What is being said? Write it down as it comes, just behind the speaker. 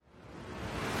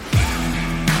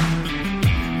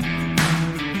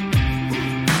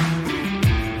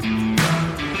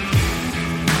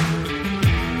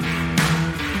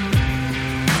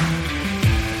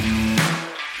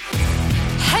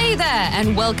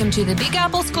and welcome to the Big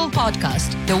Apple School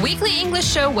Podcast, the weekly English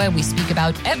show where we speak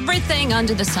about everything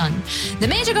under the sun. The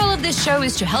major goal of this show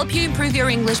is to help you improve your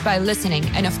English by listening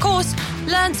and, of course,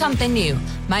 learn something new.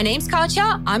 My name's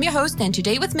Katya, I'm your host, and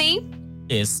today with me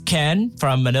is Ken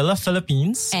from Manila,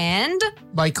 Philippines. And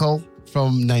Michael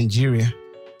from Nigeria.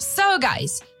 So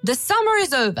guys, the summer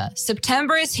is over,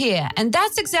 September is here, and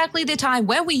that's exactly the time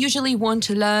when we usually want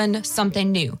to learn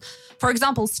something new. For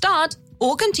example, start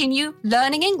or continue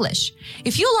learning English.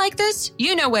 If you like this,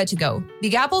 you know where to go.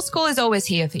 Big Apple School is always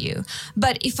here for you.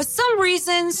 But if for some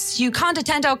reasons you can't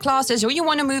attend our classes or you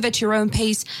want to move at your own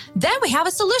pace, then we have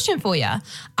a solution for you.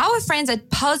 Our friends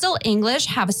at Puzzle English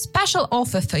have a special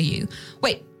offer for you.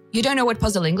 Wait, you don't know what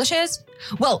Puzzle English is?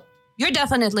 Well, you're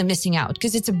definitely missing out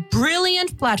because it's a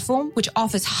brilliant platform which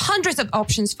offers hundreds of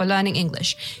options for learning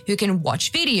English. You can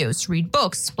watch videos, read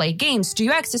books, play games,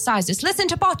 do exercises, listen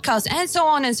to podcasts, and so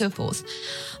on and so forth.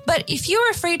 But if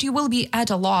you're afraid you will be at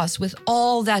a loss with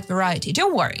all that variety,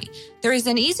 don't worry. There is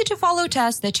an easy-to-follow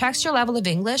test that checks your level of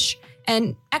English,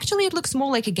 and actually it looks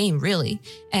more like a game, really.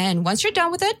 And once you're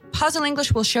done with it, Puzzle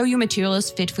English will show you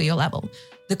materials fit for your level.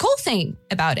 The cool thing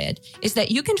about it is that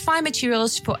you can find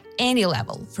materials for any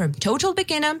level, from total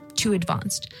beginner to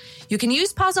advanced. You can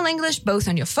use Puzzle English both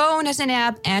on your phone as an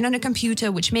app and on a computer,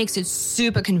 which makes it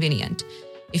super convenient.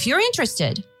 If you're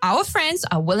interested, our friends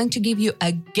are willing to give you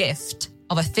a gift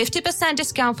of a 50%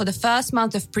 discount for the first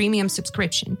month of premium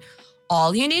subscription.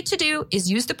 All you need to do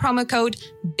is use the promo code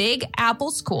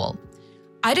BIGAppleSchool.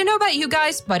 I don't know about you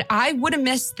guys, but I wouldn't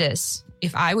miss this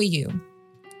if I were you.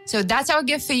 So that's our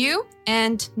gift for you.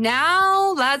 And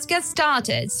now let's get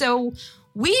started. So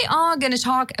we are going to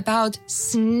talk about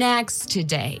snacks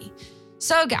today.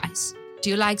 So guys, do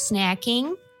you like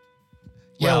snacking?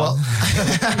 Yeah, well,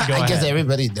 I guess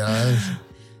everybody does.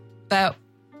 But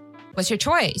what's your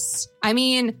choice? I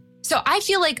mean, so I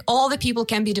feel like all the people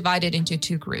can be divided into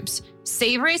two groups.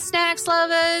 Savory snacks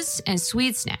lovers and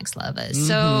sweet snacks lovers.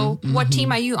 So what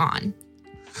team are you on?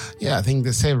 Yeah, I think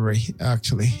the savory,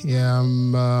 actually. Yeah,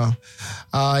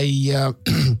 a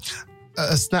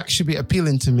snack should be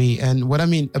appealing to me. And what I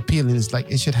mean appealing is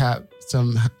like it should have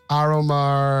some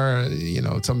aroma,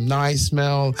 some nice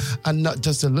smell, and not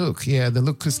just the look. Yeah, the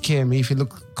look could scare me if it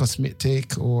look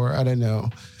cosmetic or, I don't know,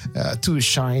 too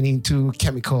shiny, too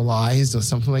chemicalized or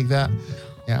something like that.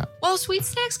 Yeah. Well, sweet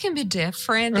snacks can be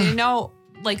different.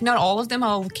 Like not all of them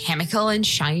are chemical and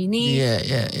shiny.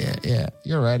 Yeah.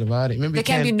 You're right about it. Maybe they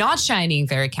can be not shiny,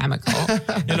 very chemical.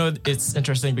 It's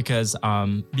interesting because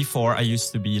before I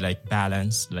used to be like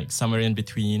balanced, like somewhere in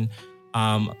between.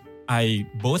 I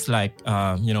both like,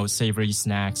 savory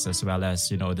snacks as well as,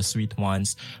 the sweet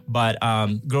ones. But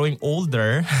growing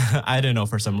older, I don't know,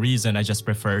 for some reason, I just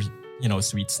prefer,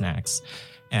 sweet snacks.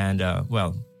 And,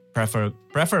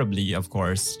 preferably, of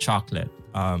course, chocolate,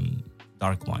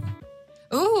 dark one.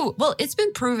 Ooh, well, it's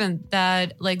been proven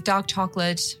that like dark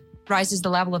chocolate rises the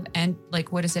level of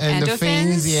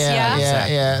endorphins.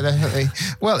 Yeah, definitely.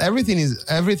 Well,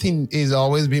 everything is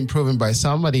always being proven by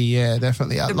somebody. Yeah,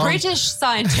 definitely. The British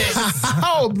scientists.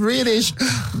 Oh, British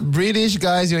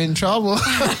guys, you're in trouble.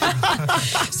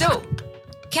 So,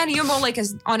 Ken, you're more like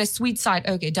on a sweet side.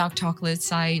 Okay, dark chocolate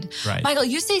side. Right. Michael,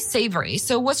 you say savory.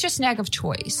 So what's your snack of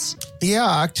choice?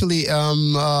 Yeah, actually,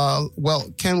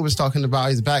 Ken was talking about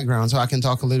his background, so I can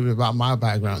talk a little bit about my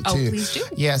background too. Oh, please do.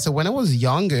 Yeah, so when I was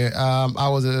younger, I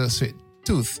was a sweet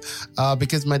tooth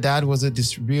because my dad was a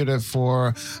distributor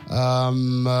for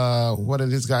what are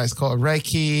these guys called?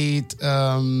 Reckitt,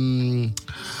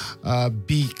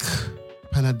 Beak,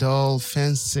 Panadol,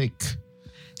 Fensic.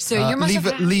 So you must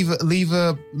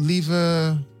lever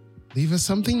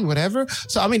something, whatever.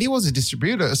 So I mean, he was a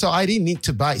distributor, so I didn't need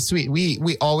to buy sweet.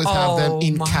 We always have them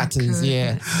in cartons.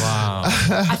 Yeah. Wow.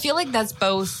 I feel like that's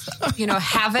both,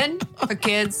 heaven for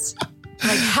kids,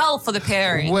 like hell for the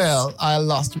parents. Well, I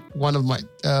lost one of my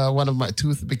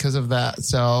tooth because of that.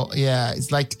 So yeah,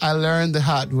 it's like I learned the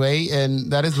hard way,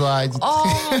 and that is why.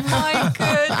 Oh my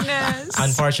goodness!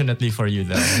 Unfortunately for you,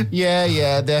 though.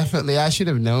 Yeah, definitely. I should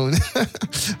have known.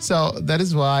 So that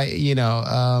is why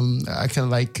I kind of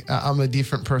like I'm a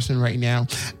different person right now,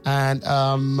 and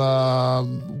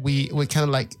we kind of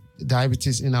like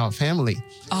diabetes in our family.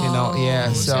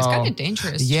 So it's kind of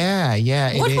dangerous. Yeah.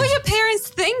 What were your parents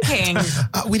thinking?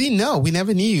 We didn't know. We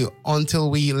never knew until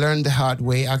we learned the hard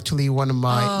way. Actually, one of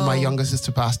my younger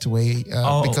sister passed away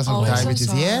because of diabetes.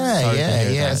 So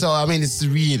Yeah. So I mean, it's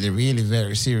really, really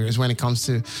very serious when it comes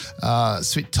to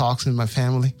sweet talks in my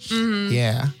family. Mm-hmm.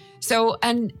 Yeah. So,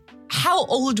 and how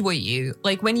old were you?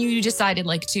 Like when you decided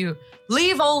to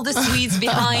leave all the sweets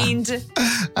behind?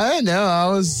 I don't know. I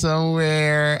was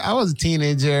somewhere. I was a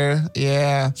teenager.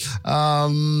 Yeah.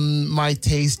 My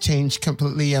taste changed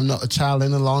completely. I'm not a child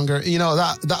any longer. You know,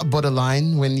 that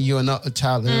borderline when you're not a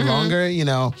child any longer, you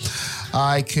know,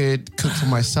 I could cook for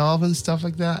myself and stuff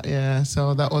like that. Yeah.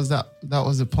 So that was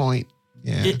the point.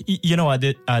 Yeah. You know what?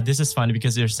 This is funny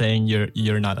because you're saying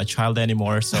you're not a child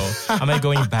anymore. So am I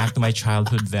going back to my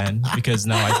childhood then? Because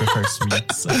now I prefer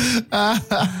sweets.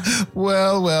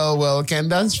 Well, Ken,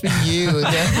 that's for you,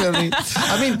 definitely.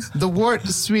 I mean, the word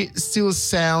sweet still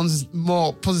sounds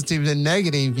more positive than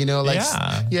negative, you know, like,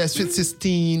 sweet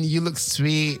 16, you look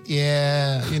sweet.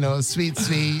 Yeah, you know, sweet.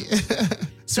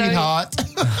 Sweetheart.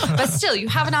 But still, you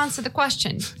haven't answered the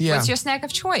question. Yeah. What's your snack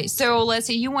of choice? So let's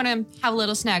say you want to have a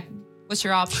little snack. What's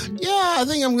your option? Yeah, I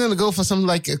think I'm going to go for some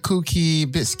like a cookie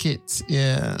biscuits.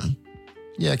 Yeah.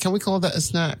 Yeah, can we call that a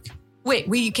snack? Wait,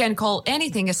 we can call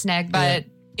anything a snack, but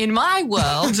in my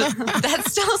world,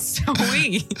 that's still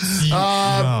sweet.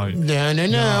 No.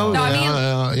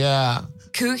 Yeah.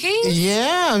 Cookies?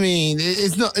 Yeah, I mean,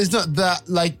 it's not that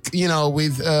like, you know,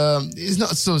 with it's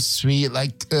not so sweet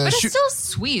like but it's still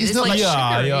sweet. It's not like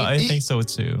like- sugary. I think so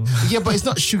too. yeah, but it's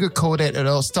not sugar coated at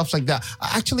all, stuff like that.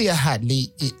 Actually, I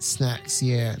hardly eat snacks.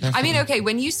 Yeah, definitely. I mean, okay,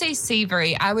 when you say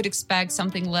savory, I would expect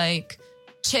something like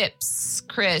chips,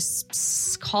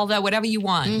 crisps, call that whatever you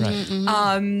want.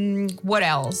 Right. What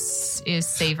else is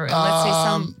savory? Let's say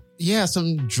some. Yeah,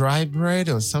 some dry bread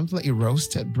or something like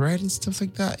roasted bread and stuff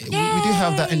like that. We do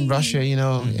have that in Russia, you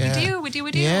know. Yeah. We do.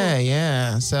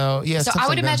 Yeah. So, yeah. So stuff I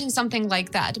would like that. imagine something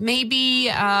like that. Maybe,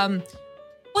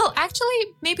 well,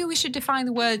 actually, maybe we should define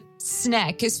the word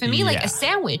snack. Because for me, like Yeah. a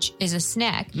sandwich is a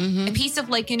snack. Mm-hmm. A piece of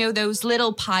like, you know, those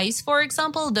little pies, for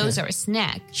example, those are a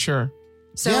snack. Sure.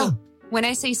 So Yeah. when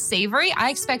I say savory, I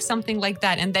expect something like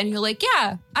that. And then you're like,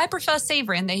 yeah, I prefer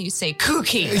savory. And then you say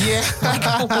cookie. Yeah.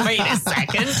 Like, wait a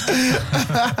second.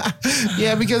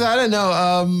 Yeah, because I don't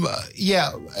know.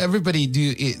 Yeah, everybody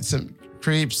do eat some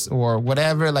crepes or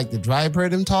whatever, like the dry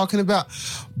bread I'm talking about.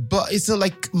 But it's not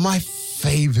like my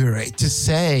favorite to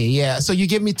say. Yeah. So you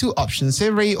give me two options,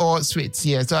 savory or sweets.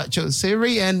 Yeah. So I chose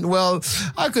savory, and well,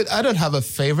 I don't have a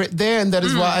favorite there, and that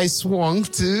is why I swung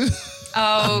to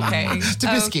Okay. to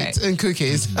biscuits and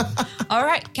cookies. All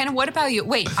right. Ken, what about you?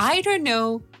 Wait, I don't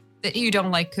know that you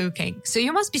don't like cooking. So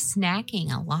you must be snacking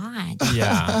a lot.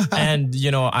 Yeah. And, you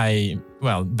know,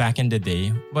 back in the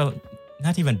day, well,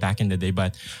 not even back in the day,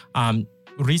 but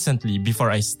recently, before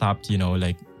I stopped, you know,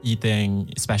 like eating,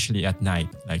 especially at night,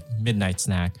 like midnight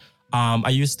snack, I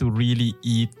used to really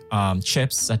eat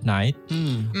chips at night,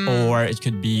 or it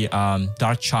could be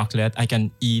dark chocolate. I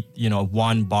can eat, you know,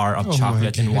 one bar of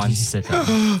chocolate in one sitting.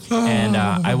 And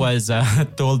I was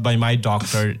told by my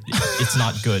doctor it's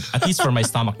not good, at least for my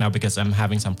stomach now, because I'm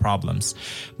having some problems.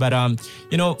 But,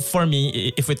 you know, for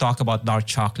me, if we talk about dark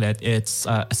chocolate, it's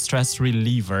a stress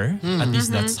reliever. At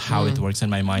least that's how it works in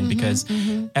my mind, because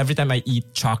every time I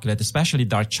eat chocolate, especially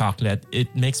dark chocolate,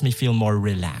 it makes me feel more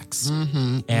relaxed.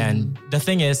 And the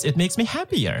thing is, it makes me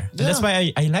happier. And that's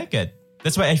why I like it.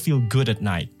 That's why I feel good at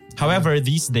night. However,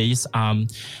 these days, I'm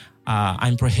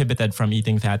prohibited from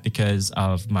eating that because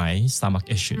of my stomach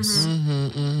issues.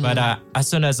 But as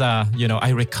soon as you know, I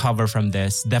recover from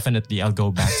this, definitely I'll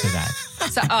go back to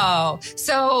that.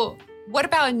 So what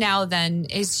about now then?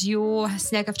 Is your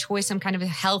snack of choice some kind of a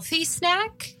healthy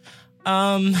snack?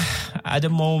 At the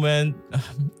moment,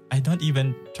 I don't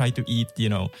even try to eat, you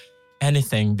know,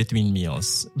 anything between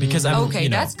meals, because I'm Okay, you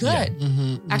know, that's good.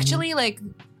 yeah. Actually, like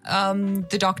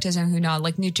the doctors and who not,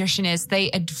 like nutritionists, they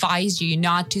advise you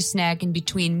not to snack in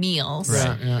between meals.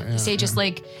 Right. Yeah. Say just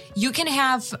like you can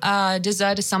have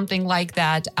dessert or something like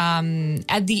that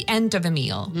at the end of a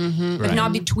meal, but Right.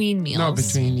 not between meals. No,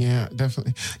 between, yeah,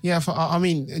 definitely. Yeah, I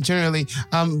mean, generally,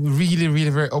 I'm really,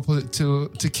 really very opposite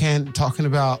to Ken talking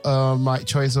about my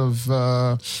choice of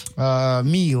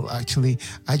meal, actually.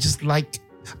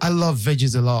 I love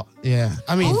veggies a lot. Yeah.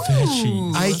 I mean,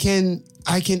 Veggies.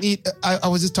 I can eat. I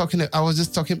was just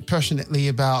talking passionately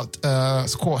about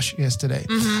squash yesterday.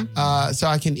 So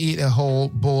I can eat a whole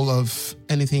bowl of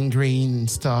anything green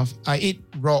stuff. I eat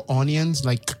raw onions,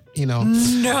 like, you know.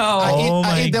 No.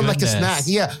 I eat them like a goodness. snack.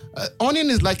 Yeah, onion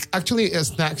is like actually a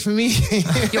snack for me.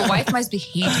 Your wife must be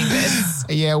hating this.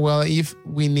 Yeah, well, if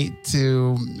we need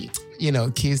to, you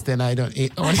know, kiss, then I don't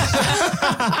eat onion.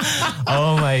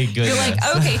 Oh my goodness. You're like,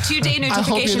 okay, 2-day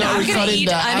hope you're notification. not I'm gonna recording eat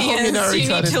that. I hope you're onions. not You need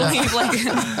recording to that.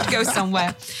 leave, like, go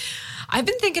somewhere. I've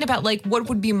been thinking about like what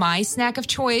would be my snack of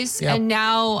choice. Yep. And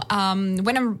now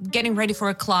when I'm getting ready for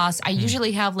a class, I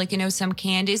usually have like, some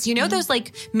candies. You know those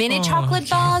like mini chocolate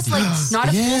bars? Like not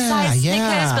a full size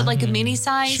Snickers, but like a mini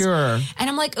size. Sure. And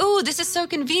I'm like, oh, this is so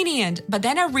convenient. But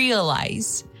then I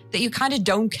realize that you kind of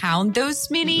don't count those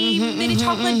mini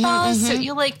chocolate bars. So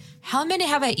you're like, how many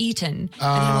have I eaten? And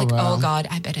I'm like, wow. oh God,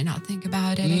 I better not think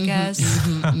about it, I guess.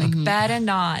 Like better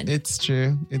not. It's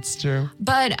true. It's true.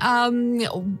 But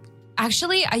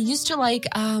actually, I used to like,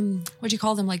 what do you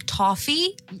call them? Like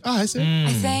toffee, Oh, I see.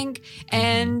 I think.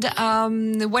 And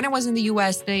when I was in the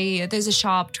US, there's a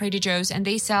shop, Trader Joe's, and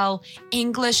they sell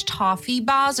English toffee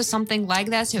bars or something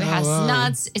like that. So it has wow.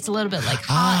 nuts. It's a little bit like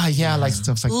hot. Yeah, like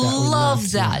stuff like that. We Love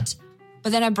yeah. that.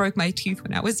 But then I broke my teeth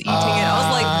when I was eating it. I was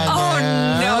like, oh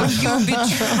no, you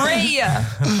betrayer.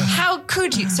 How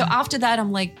could you? So after that,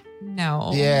 I'm like, no.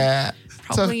 Yeah.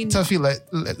 Probably not. Toffee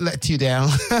let you down.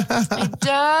 It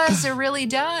does. It really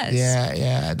does.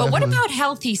 yeah. But what definitely. about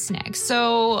healthy snacks?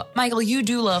 So, Michael, you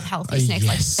do love healthy snacks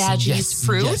like veggies,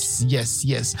 fruit.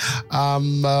 Yes.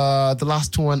 The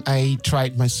last one I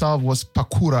tried myself was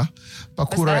pakora.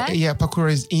 that?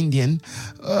 Pakora is Indian.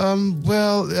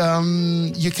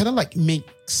 You kind of like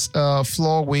mix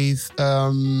flour with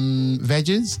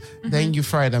veggies, then you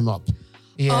fry them up.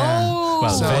 Yeah. Oh, Well,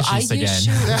 so veggies are you again.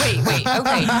 sure? Wait,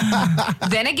 okay.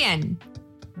 Then again,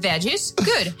 veggies,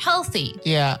 good, healthy,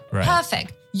 Yeah. Right.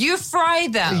 perfect. You fry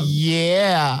them.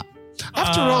 Yeah.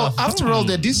 After all,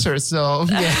 they're dessert, so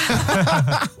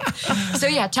yeah. So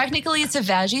yeah, technically it's a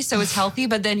veggie, so it's healthy,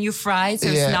 but then you fry it, so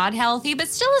Yeah. it's not healthy, but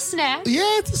still a snack.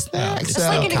 Yeah, it's a snack. It's so,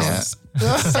 like an yeah.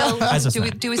 Still, As a do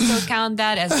snack. we still count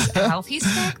that as a healthy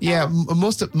snack? Yeah,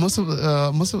 most of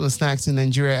the snacks in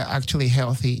Nigeria are actually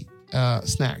healthy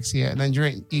snacks. Yeah,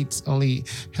 Nigeria eats only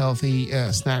healthy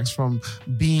snacks from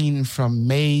bean, from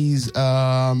maize,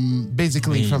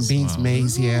 basically from Maize, beans, wow.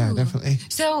 maize. Yeah, definitely.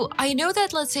 So I know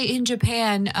that, let's say in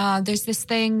Japan, there's this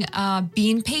thing,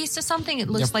 bean paste or something. It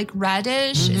looks Yep. like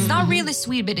radish. It's not really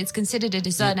sweet, but it's considered a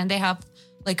dessert, and they have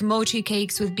like mochi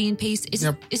cakes with bean paste. Is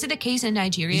it the case in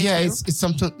Nigeria? Yeah, too? it's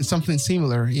something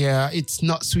similar. Yeah, it's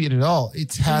not sweet at all.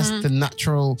 It has the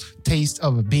natural taste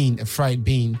of a bean, a fried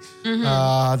bean.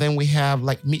 Then we have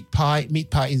like meat pie. Meat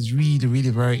pie is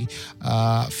really very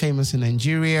famous in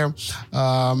Nigeria.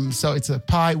 So it's a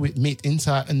pie with meat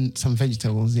inside and some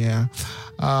vegetables. Yeah,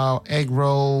 egg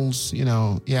rolls.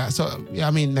 Yeah. So yeah,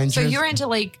 I mean, Nigeria. So you're into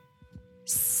like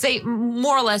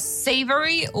more or less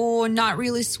savory or not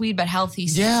really sweet but healthy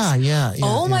snacks. Yeah.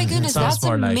 Oh my yeah. goodness, Sounds that's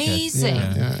more like it. amazing.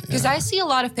 Yeah. Because I see a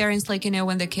lot of parents, like,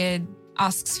 when the kid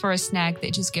asks for a snack,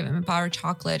 they just give him a bar of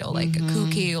chocolate or like a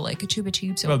cookie or like a Chupa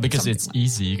Chups. Or Well, because something it's like-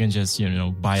 easy. You can just,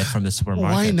 buy it from the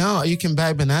supermarket. Why not? You can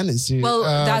buy bananas too. Well,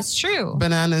 that's true.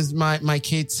 Bananas. My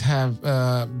kids have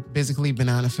basically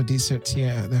banana for dessert.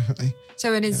 Yeah, definitely.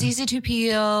 So and it's easy to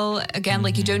peel. Again,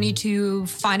 like you don't need to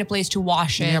find a place to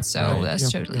wash it. Yep, so right.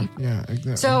 that's totally. Yeah,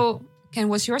 exactly. So, Ken,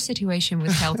 what's your situation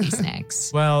with healthy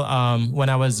snacks? Well, when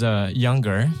I was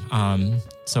younger,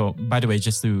 so by the way,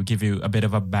 just to give you a bit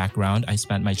of a background, I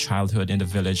spent my childhood in the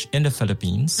village in the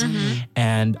Philippines.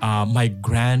 And my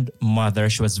grandmother,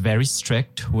 she was very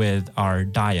strict with our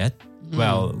diet.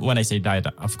 Well, when I say diet,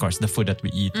 of course, the food that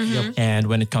we eat. And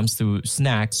when it comes to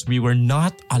snacks, we were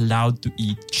not allowed to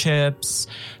eat chips,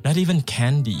 not even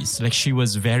candies. Like she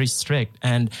was very strict.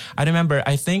 And I remember,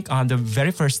 I think the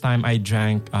very first time I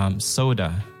drank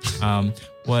soda I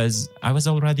was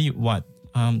already,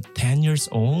 10 years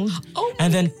old? Oh.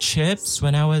 And then chips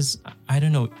when I was,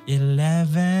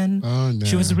 11. Oh, no.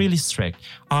 She was really strict.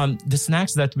 The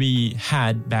snacks that we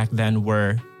had back then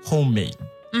were homemade.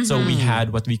 So we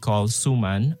had what we call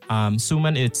suman.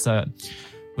 Suman, it's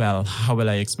how will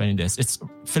I explain this? It's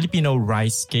Filipino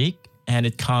rice cake, and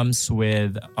it comes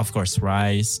with, of course,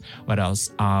 rice. What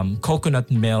else? Coconut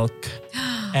milk,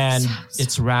 and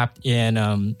it's wrapped in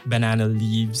banana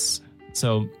leaves.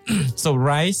 So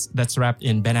rice that's wrapped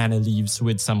in banana leaves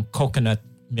with some coconut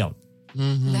milk.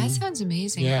 That sounds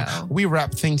amazing. Yeah, though. we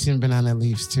wrap things in banana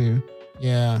leaves too.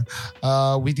 Yeah,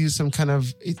 we do some kind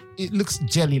of. It looks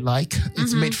jelly-like.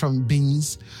 It's made from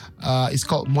beans. It's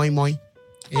called moi moi.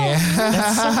 Yeah.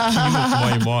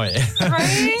 Moi moi.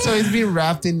 Right? So it's been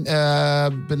wrapped in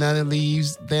banana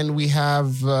leaves. Then we have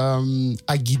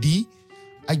agidi.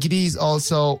 Agidi is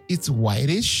also, it's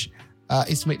whitish.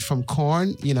 It's made from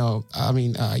corn. I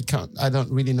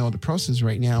don't really know the process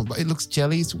right now, but it looks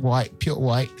jelly. It's white, pure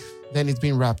white. Then it's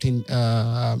been wrapped in,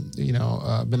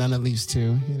 banana leaves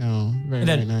too. Very And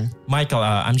then, nice. Michael,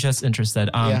 I'm just interested.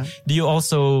 Yeah. Do you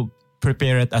also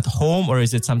prepare it at home, or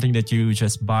is it something that you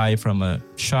just buy from a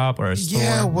shop or a store?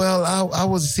 Yeah, well, I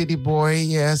was a city boy,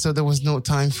 yeah, so there was no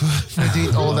time for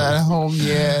doing all that at home.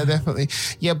 Yeah, definitely.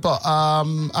 Yeah, but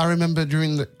I remember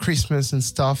during the Christmas and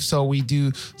stuff, so we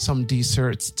do some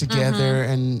desserts together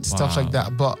and stuff like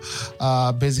that. But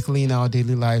basically in our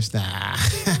daily lives, nah.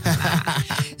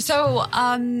 So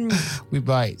we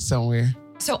buy it somewhere.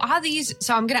 so are these?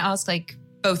 So I'm gonna ask like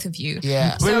both of you.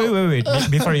 Yeah. Wait.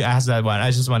 Before you ask that one, I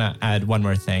just want to add one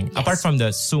more thing. Yes. Apart from the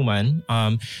suman,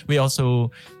 we also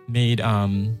made,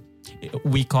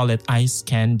 we call it ice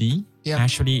candy. Yeah.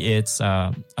 Actually, it's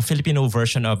a Filipino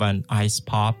version of an ice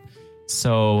pop.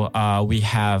 So we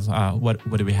have,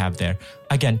 what do we have there?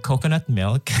 Again, coconut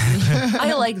milk.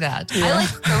 I like that. I like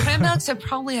coconut milk, so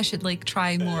probably I should like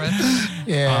try more of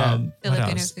Yeah. What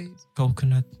Filipino else? food.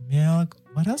 Coconut milk.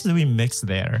 What else do we mix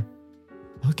there?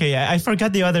 Okay, I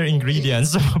forgot the other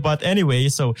ingredients. But anyway,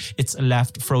 so it's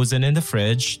left frozen in the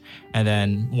fridge. And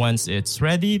then once it's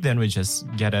ready, then we just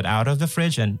get it out of the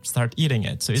fridge and start eating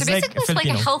it. So it's So like basically, it's like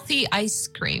Filipino. a healthy ice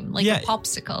cream, like Yeah. a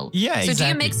popsicle. Yeah, So do you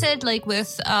exactly. mix it like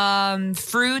with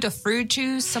fruit or fruit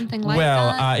juice, something like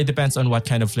Well, that? it depends on what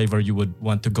kind of flavor you would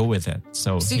want to go with it.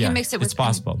 So you can mix it it's with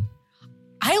possible.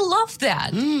 I love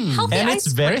that. Healthy And ice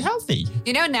it's very cream. healthy.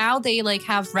 You know, now they like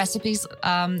have recipes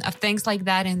of things like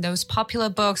that in those popular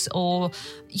books or,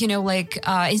 you know, like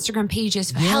Instagram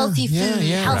pages for healthy food,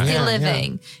 healthy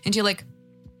living. And you're like,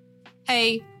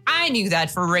 hey, I knew that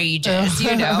for ages,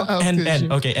 you know.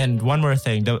 And one more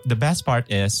thing. The best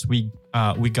part is we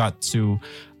got to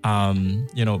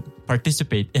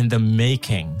participate in the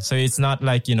making. So it's not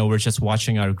like, we're just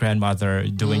watching our grandmother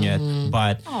doing it,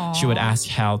 but she would ask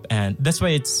help. And that's why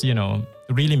it's,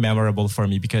 really memorable for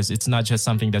me, because it's not just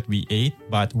something that we ate,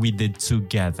 but we did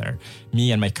together.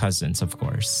 Me and my cousins, of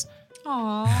course.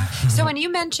 Aww. So when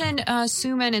you mentioned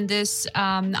suman and this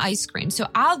ice cream, so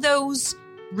are those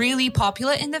really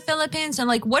popular in the Philippines? And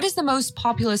like, what is the most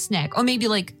popular snack? Or maybe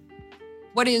like,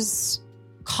 what is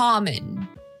a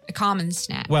common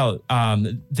snack? Well,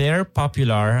 they're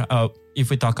popular. If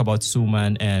we talk about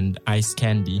suman and ice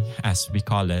candy, as we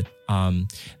call it,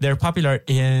 they're popular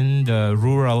in the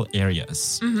rural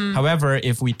areas. However,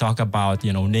 if we talk about,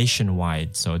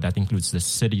 nationwide, so that includes the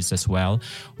cities as well,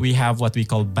 we have what we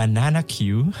call banana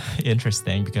Q.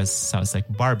 Interesting, because it sounds like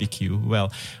barbecue.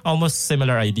 Well, almost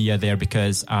similar idea there,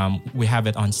 because we have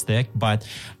it on stick, but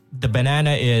the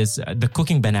banana is the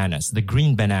cooking bananas, the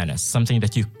green bananas, something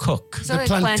that you cook. So The like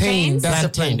plantain, plantains? that's a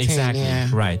plantain, exactly. yeah.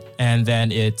 Right. And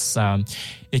then it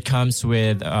comes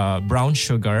with brown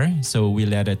sugar. So we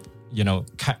let it,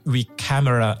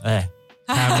 camera.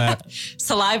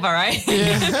 Saliva, right?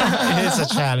 It's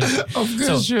a challenge.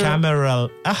 So sure.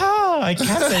 I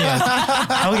can't say it.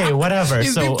 Okay, whatever.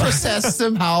 It's So been processed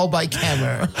somehow by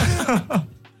camera.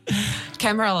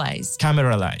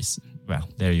 Caramelized. Well,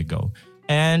 there you go.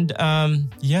 And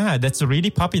that's really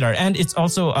popular. And it's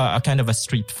also a kind of a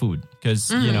street food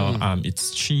because,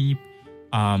 it's cheap.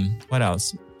 What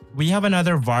else? We have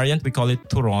another variant. We call it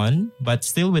turon, but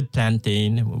still with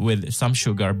plantain, with some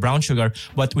sugar, brown sugar,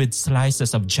 but with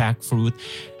slices of jackfruit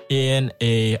in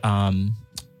a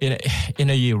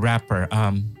wrapper,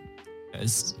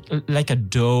 like a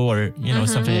dough or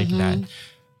something like that.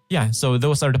 Yeah. So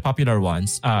those are the popular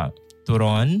ones.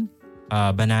 Turon,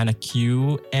 banana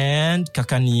Q, and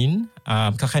kakanin.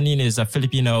 Kakanin is a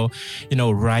Filipino,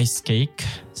 rice cake.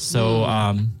 So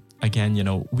again,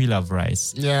 we love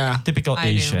rice. Yeah. Typical I do.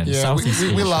 Asian, Yeah, Southeast we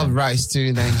Asian. love rice too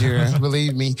in Nigeria.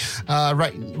 Believe me.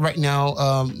 Right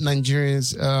now, Nigeria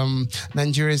is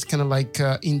kind of like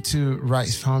into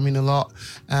rice farming a lot,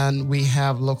 and we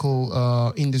have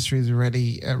local industries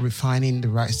already refining the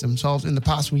rice themselves. In the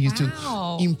past, we used to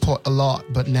import a lot,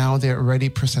 but now they're already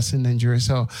processing Nigeria.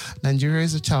 So Nigeria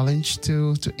is a challenge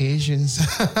to Asians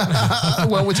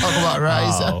when we talk about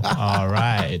rice. Oh, all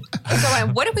right. So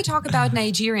what if we talk about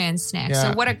Nigerian snacks?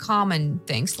 Yeah. So what are common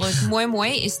things? Like moi moi,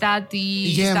 is that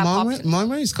moi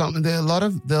moi is common. There are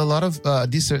a lot of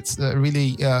desserts that are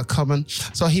really common.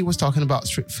 So he was talking about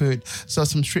street food. So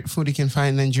some street food you can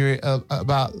find in Nigeria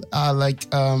about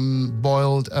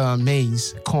boiled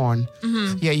maize, corn.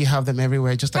 Yeah, you have them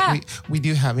everywhere, just like we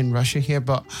do have in Russia here,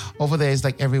 but over there it's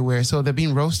like everywhere. So they're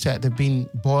being roasted, they're being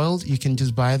boiled. You can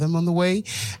just buy them on the way.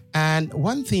 And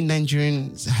one thing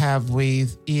Nigerians have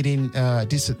with eating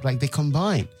dessert, like they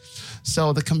combine.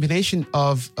 So the combination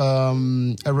of a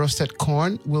roasted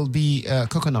corn will be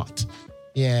coconut.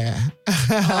 Yeah.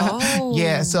 Oh.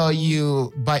 Yeah. So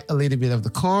you bite a little bit of the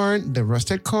corn, the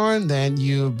roasted corn, then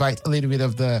you bite a little bit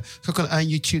of the coconut and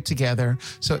you chew together.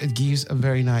 So it gives a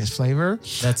very nice flavor.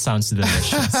 That sounds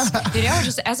delicious. You know,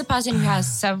 just as a person who has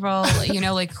several,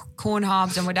 like corn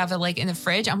hobs and whatever, like in the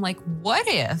fridge, I'm like, what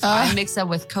if I mix that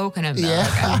with coconut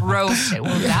milk and roast it?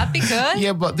 Will that be good?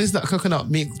 Yeah, but this is not coconut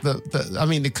milk.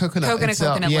 The coconut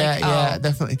itself. Coconut, yeah,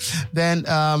 definitely. Then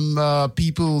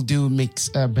people do mix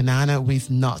banana with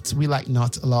nuts. We like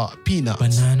nuts a lot. Peanuts.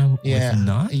 Banana with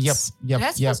nuts? Yep.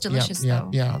 That smells delicious, though.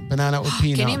 Yeah, banana with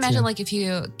peanuts. Can you imagine, like, if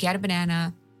you get a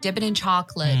banana, dip it in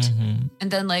chocolate, and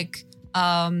then, like,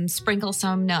 sprinkle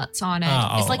some nuts on it?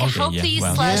 It's like a healthy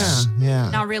slash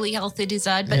not really healthy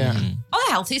dessert, but on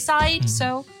the healthy side.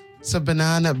 So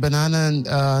banana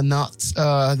nuts.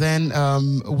 Then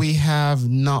we have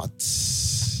nut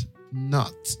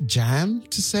jam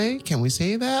to say. Can we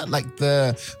say that? Like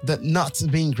the nuts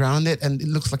being grounded and it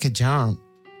looks like a jam.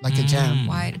 Like a jam.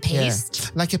 White paste? Yeah.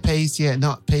 Like a paste,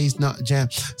 not paste, not jam.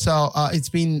 So it's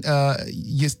been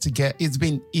it's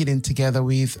been eaten together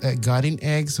with garden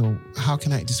eggs, or how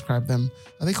can I describe them?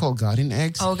 Are they called garden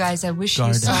eggs? Oh, guys, I wish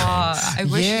you saw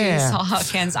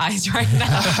Ken's eyes right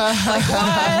now. Like,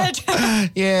 what?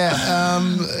 Yeah,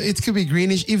 it could be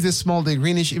greenish. If they're small, they're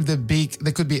greenish. If they're big,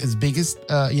 they could be as big as,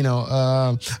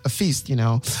 a fist,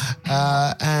 and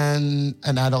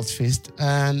an adult fist.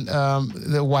 And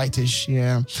the whitish,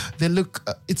 they look,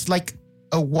 it's like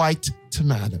a white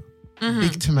tomato.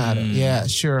 Big tomato. Yeah,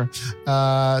 sure.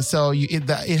 So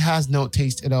it has no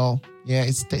taste at all. Yeah,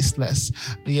 it's tasteless.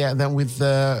 Yeah, then with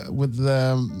the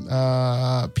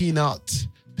peanut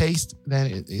paste,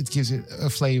 then it gives it a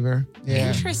flavor. Yeah.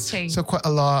 Interesting. So quite a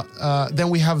lot.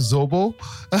 Then we have Zobo,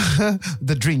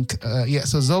 the drink.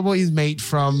 So Zobo is made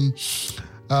from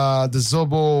the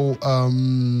Zobo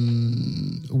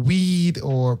weed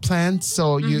or plant.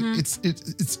 So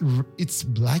it's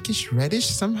blackish reddish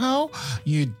somehow.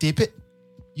 You dip it,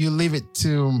 you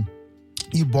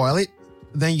boil it,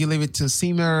 then you leave it to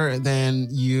simmer, then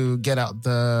you get out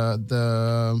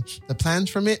the plant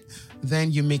from it,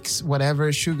 then you mix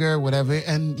whatever sugar, whatever,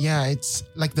 and it's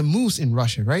like the mousse in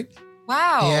Russia, right?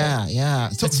 Wow. Yeah.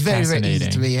 So it's very, very easy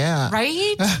to me. Yeah.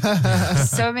 Right?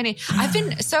 So many.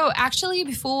 Actually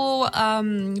before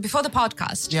the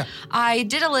podcast, I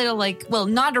did a little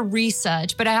not a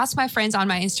research, but I asked my friends on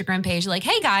my Instagram page, like,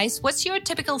 hey guys, what's your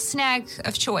typical snack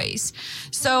of choice?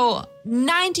 So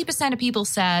 90% of people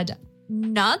said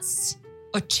nuts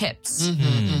or chips.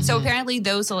 So apparently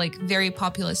those are like very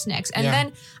popular snacks. And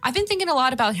then I've been thinking a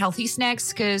lot about healthy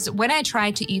snacks because when I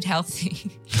try to eat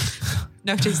healthy,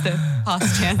 notice the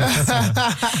past tense. So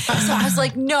I was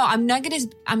like, no, I'm not gonna be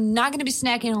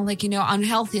snacking on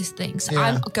unhealthy things.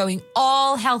 I'm going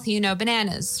all healthy,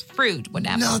 bananas, fruit,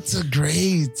 whatever. Nuts are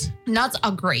great,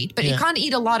 but you can't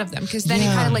eat a lot of them because then you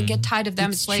kind of get tired of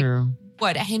them. It's like true.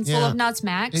 What, a handful of nuts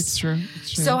max? It's true.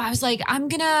 So I was like, I'm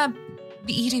gonna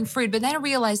be eating fruit, but then I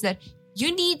realized that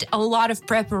you need a lot of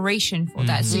preparation for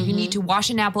that. So you need to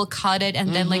wash an apple, cut it,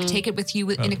 and then take it with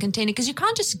you in a container because you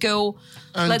can't just go,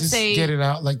 and let's just say, get it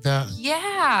out like that.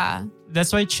 Yeah.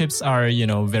 That's why chips are,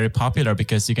 very popular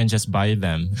because you can just buy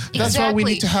them. That's why we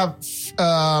need to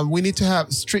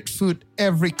have street food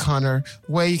every corner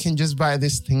where you can just buy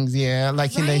these things. Yeah,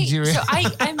 like in Nigeria. So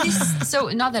I miss. So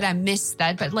not that I miss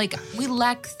that, but we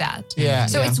lack that. Yeah.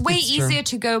 So it's way easier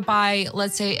to go buy,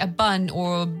 let's say, a bun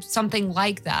or something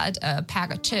like that, a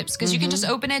pack of chips, because you can just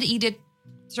open it, eat it,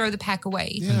 throw the pack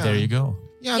away. And there you go.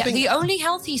 Yeah, I think the only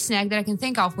healthy snack that I can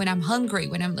think of when I'm hungry,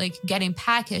 when I'm getting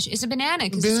packaged, is a banana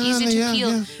because it's easy to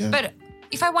peel. Yeah. But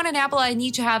if I want an apple, I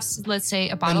need to have, let's say,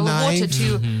 a bottle of water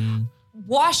to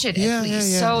wash it at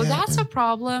least. So that's a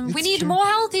problem. We need more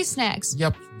healthy snacks.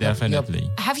 Yep. Definitely.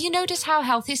 Have you noticed how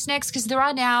healthy snacks, because there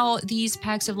are now these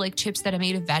packs of chips that are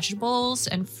made of vegetables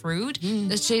and fruit.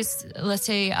 It's just, let's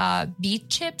say, beet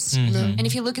chips. And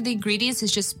if you look at the ingredients,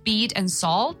 it's just beet and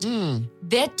salt.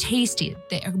 They're tasty.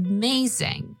 They're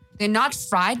amazing. They're not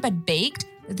fried, but baked.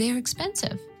 They're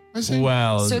expensive.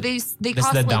 Well, so they that's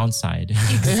cost the downside.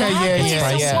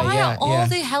 Exactly. So why are all yeah.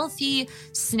 the healthy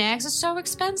snacks are so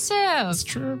expensive? It's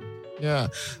true. Yeah.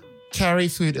 Carry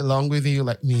food along with you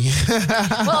like me.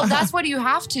 Well, that's what you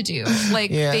have to do.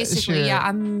 Basically, sure.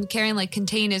 I'm carrying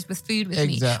containers with food with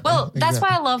me. Exactly, Well, that's why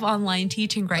I love online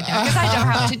teaching right now, because I don't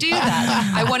have to do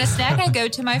that. I want a snack, I go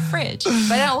to my fridge.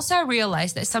 But I also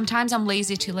realize that sometimes I'm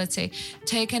lazy to, let's say,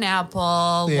 take an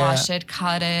apple, wash it,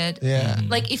 cut it. Yeah.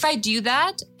 If I do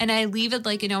that and I leave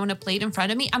it on a plate in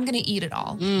front of me, I'm going to eat it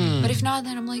all. But if not,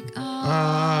 then I'm like,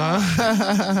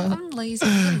 I'm lazy.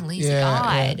 I'm getting lazy.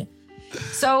 God.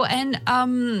 So, and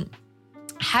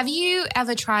Have you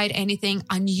ever tried anything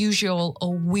unusual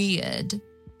or weird?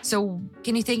 So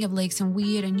can you think of like some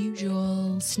weird,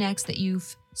 unusual snacks that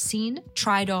you've seen,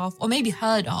 tried of, or maybe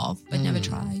heard of, but never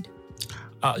tried?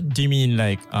 Do you mean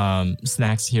like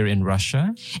snacks here in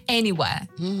Russia? Anywhere.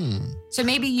 So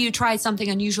maybe you tried something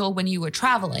unusual when you were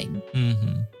traveling.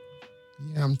 Mm-hmm.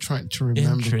 Yeah, I'm trying to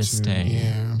remember. Interesting. Too.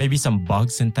 Yeah. Maybe some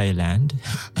bugs in Thailand.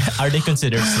 Are they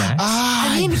considered snacks?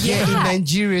 I mean, yeah. In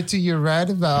Nigeria too, you're right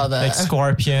about that. Like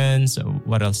scorpions.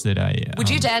 What else did I? Would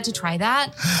you dare to try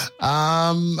that?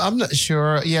 I'm not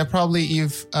sure. Yeah, probably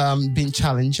if been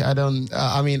challenged. I don't.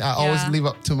 I mean, I always live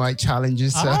up to my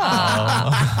challenges. So.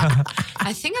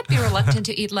 I think I'd be reluctant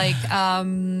to eat like,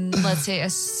 let's say,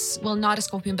 not a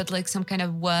scorpion, but like some kind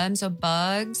of worms or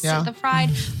bugs at the fried.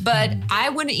 But I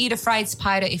wouldn't eat a fried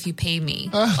spider if you pay me.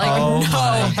 Like,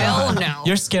 hell no.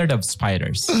 You're scared of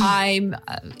spiders. I'm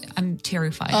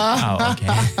terrified. Oh, okay.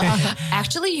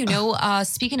 Actually,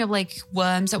 speaking of like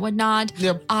worms and whatnot,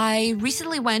 I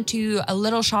recently went to a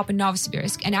little shop in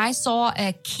Novosibirsk and I saw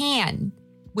a can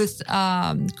with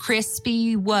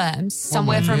crispy worms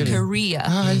somewhere from Korea.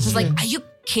 I was like, are you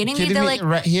kidding me? They're like,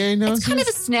 right here, it's kind of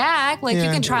a snack. Like, you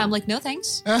can try. I'm like, no,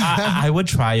 thanks. I would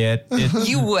try it.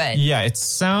 You would. Yeah, it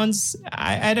sounds,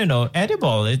 I don't know,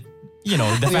 edible. The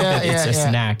fact that it's a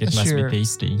snack, it must be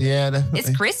tasty. Yeah, definitely.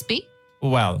 It's crispy.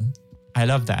 Well, I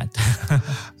love that.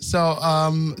 So,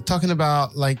 talking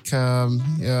about like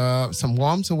some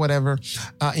worms or whatever,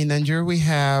 in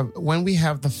Nigeria when we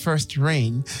have the first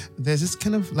rain, there's this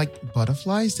kind of like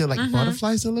butterflies. They're like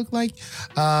butterflies that look like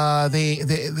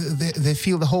they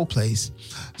fill the whole place.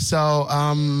 So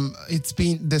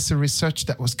there's a research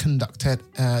that was conducted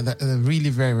that are really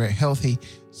very, very healthy.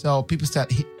 So people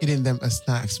start eating them as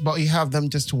snacks, but you have them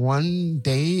just one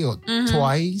day or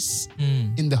twice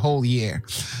in the whole year.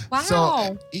 Wow.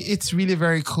 So it's really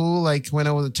very cool. Like when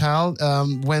I was a child,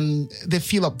 when they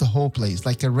fill up the whole place,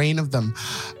 like a rain of them.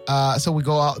 So we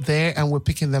go out there and we're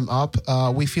picking them up.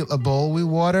 We fill a bowl with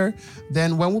water.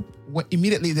 Then when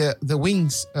immediately the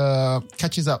wings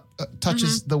touches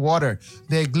the water,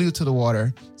 they're glued to the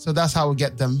water. So that's how we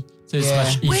get them. So it's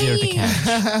much easier to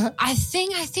catch. I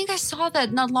think I saw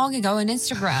that not long ago on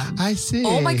Instagram. I see.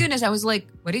 Oh my goodness. I was like,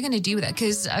 what are you going to do with that?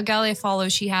 Because Galia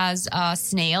follows, she has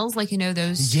snails, like,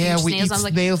 those we snails. eat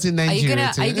snails in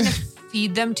Nigeria are you going to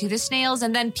feed them to the snails?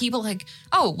 And then people like,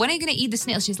 oh, when are you going to eat the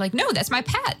snails? She's like, no, that's my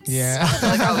pets. Yeah.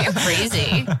 They're like, oh, you're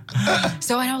crazy.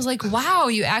 So and I was like, wow,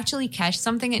 you actually catch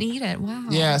something and eat it. Wow.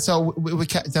 Yeah, so we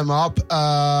catch them up.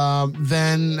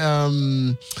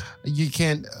 Then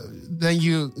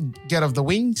you get off the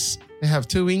wings. They have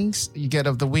 2 wings. You get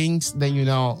off the wings, then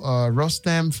roast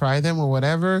them, fry them, or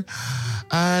whatever.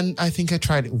 And I think I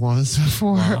tried it once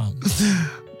before. Wow.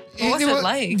 What was it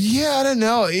like? Yeah, I don't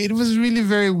know. It was really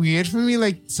very weird for me,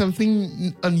 like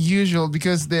something unusual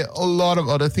because there are a lot of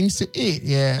other things to eat.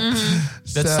 Yeah.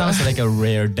 That sounds like a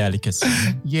rare delicacy.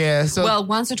 Yeah. So, well,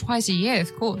 once or twice a year,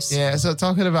 of course. Yeah. So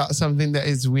talking about something that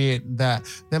is weird, then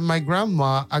my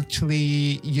grandma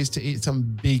actually used to eat some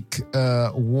big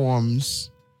worms.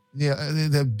 Yeah,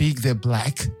 they're big, they're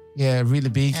black. Yeah, really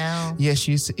big. Oh. Yeah,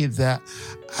 she used to eat that.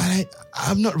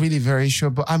 I'm not really very sure,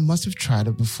 but I must have tried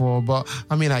it before. But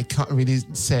I mean, I can't really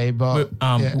say. But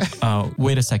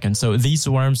wait a second. So these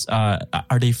worms, are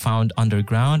they found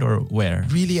underground or where?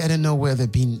 Really, I don't know where they've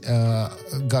been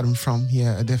gotten from.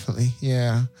 Yeah, definitely.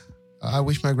 Yeah. I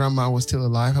wish my grandma was still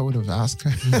alive. I would have asked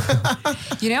her.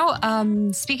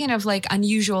 Speaking of like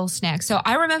unusual snacks. So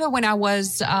I remember when I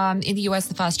was in the US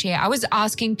the first year, I was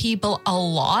asking people a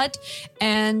lot.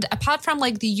 And apart from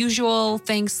like the usual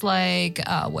things like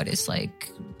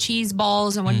cheese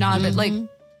balls and whatnot, but like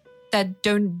that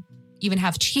don't even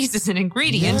have cheese as an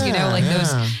ingredient,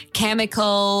 those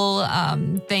chemical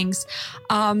things.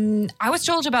 I was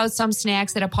told about some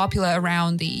snacks that are popular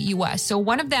around the US. So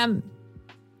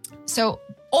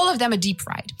all of them are deep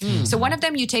fried. So one of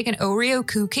them, you take an Oreo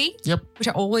cookie, which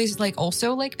are always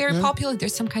also very popular.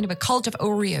 There's some kind of a cult of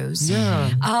Oreos.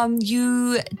 Yeah.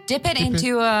 You dip it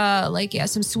into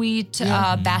some sweet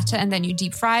batter and then you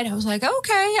deep fry it. I was like,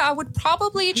 okay, I would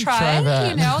probably try it.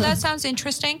 that. That sounds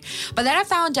interesting. But then I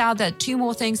found out that 2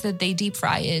 more things that they deep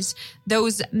fry is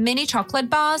those mini chocolate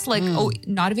bars,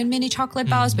 not even mini chocolate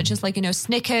bars, but just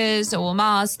Snickers or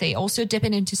Mars. They also dip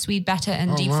it into sweet batter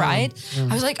and deep fry it.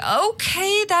 I was like,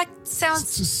 okay, that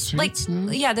sounds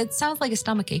that sounds like a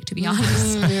stomachache, to be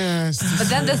honest. But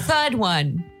then the third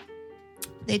one,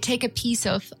 they take a piece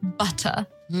of butter,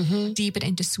 deep it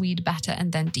into sweet batter,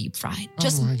 and then deep fry it.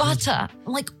 Just butter.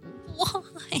 I'm like,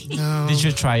 why? No. Did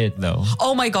you try it though?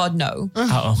 Oh my God, no.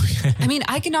 Oh. I mean,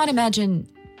 I cannot imagine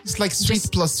It's like sweet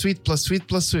Just- plus sweet plus sweet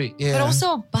plus sweet. Yeah. But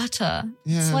also butter.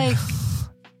 It's Yeah. like,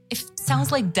 it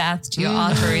sounds like death to your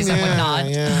arteries and whatnot.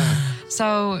 Yeah.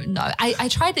 So no, I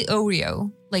tried the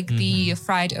Oreo, like the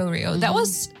fried Oreo. That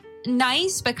was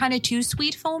nice, but kind of too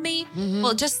sweet for me.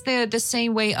 Well, just the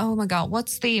same way. Oh my God,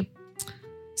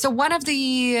 so one of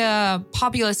the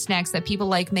popular snacks that people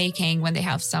like making when they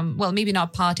have some, well, maybe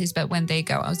not parties, but when they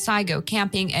go outside, go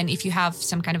camping, and if you have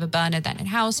some kind of a burner then in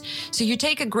house, so you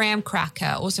take a graham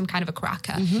cracker or some kind of a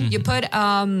cracker, you put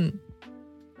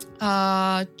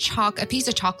a piece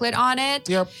of chocolate on it.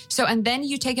 Yep. So, and then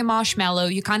you take a marshmallow,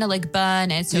 you kind of like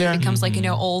burn it, so it becomes like,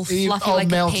 all fluffy, All like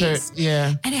melted. a paste.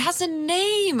 Yeah. And it has a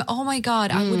name. Oh my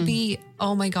God. I would be,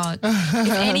 oh my God. If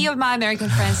any of my American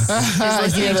friends is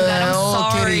listening to that, I'm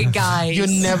sorry, kidding. guys. You're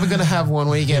never gonna have one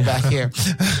when you get back here.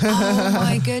 Oh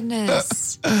my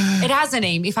goodness. It has a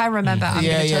name. If I remember, I'm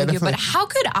Yeah, going to yeah, tell you. But definitely. how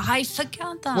could I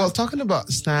forget that? Well, talking about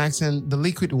snacks and the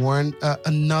liquid one,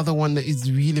 another one that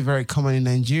is really very common in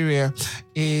Nigeria,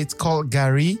 it's called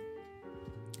gari.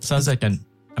 Sounds like a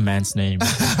man's name.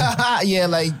 Yeah,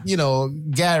 like,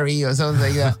 Gary or something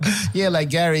like that. Yeah, like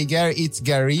Gary eats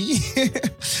gari.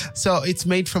 So it's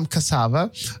made from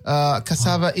cassava.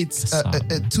 Cassava, it's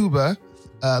a tuber,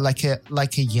 like a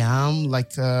yam,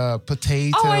 like a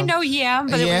potato. oh, I know yam,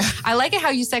 but Yeah. I like it how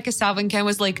you said cassava and Ken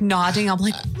was like nodding. I'm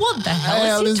like, what the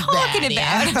hell is he talking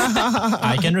about?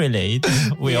 I can relate.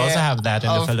 We also have that in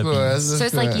the Of Philippines. course, So of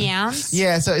it's like course. yams?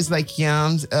 Yeah, so it's like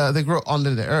yams. They grow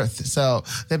under the earth. So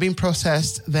they're being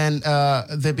processed. Then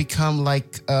they become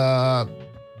like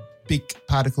big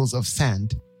particles of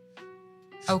sand.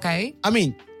 Okay. I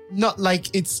mean, not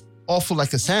like it's awful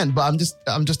like a sand, but I'm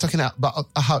just talking about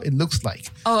how it looks like.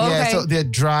 Oh, Yeah, okay. so they're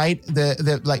dried. They're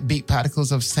like big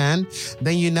particles of sand.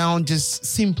 Then you now just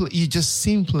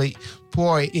simply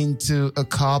pour it into a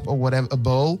cup or whatever, a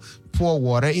bowl. Pour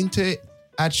water into it.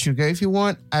 Add sugar if you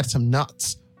want. Add some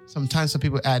nuts. Sometimes some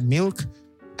people add milk,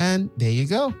 and there you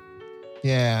go.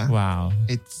 Yeah. Wow.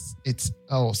 It's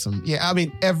awesome. Yeah, I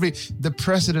mean, the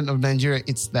president of Nigeria,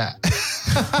 it's that.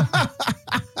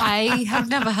 I have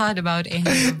never heard about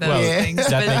any of those Well, things.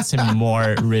 that but- makes him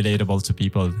more relatable to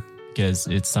people because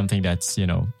it's something that's,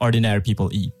 ordinary people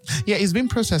eat. Yeah, it's been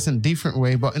processed in a different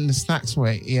way, but in the snacks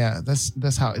way, yeah,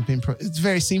 that's how it's been. It's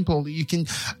very simple. You can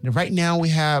right now we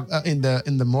have in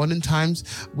the modern times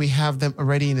we have them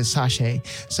already in a sachet.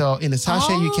 So in a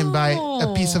sachet you can buy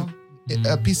a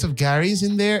piece of Gary's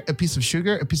in there, a piece of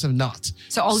sugar, a piece of nuts.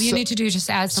 So all you need to do is just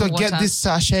add So some water. get this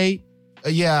sachet.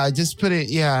 Just put it.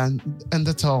 Yeah, and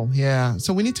that's all. Yeah.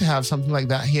 So we need to have something like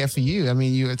that here for you. I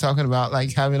mean, you were talking about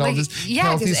like having all Like, this yeah,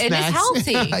 healthy 'cause it is snacks.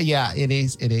 healthy. Yeah, it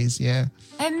is. It is. Yeah.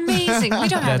 Amazing. We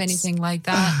don't have That's- anything like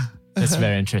that. That's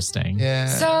very interesting. Yeah.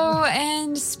 So,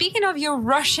 and speaking of your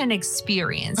Russian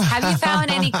experience, have you found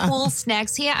any cool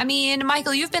snacks here? I mean,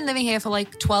 Michael, you've been living here for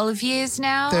like 12 years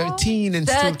now. 13 and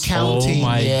still 13. counting. Oh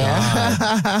my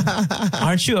yeah.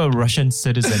 Aren't you a Russian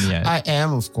citizen yet? I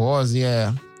am, of course.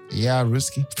 Yeah. Yeah,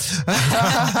 Ruski.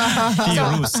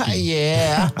 Ruski.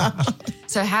 Yeah.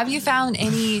 So, have you found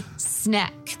any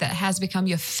snack that has become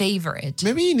your favorite?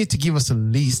 Maybe you need to give us a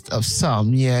list of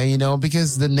some. Yeah,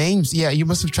 because the names, you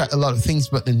must have tried a lot of things,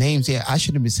 but the names, I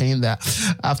shouldn't be saying that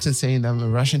after saying that I'm a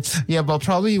Russian. Yeah, but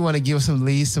probably you want to give us some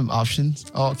lists, some options.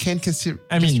 Or can't consider.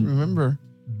 I mean- remember.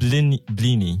 Blini.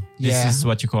 This Yeah. is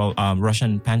what you call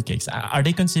Russian pancakes. Are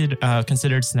they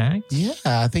considered snacks? Yeah,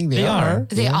 I think they They are. are.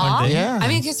 They Yeah. are? Yeah. I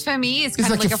mean, because for me, it's It's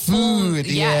kind of like like a a full, food,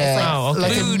 it's yeah. like, Oh, okay.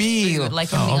 Like a food, meal. food,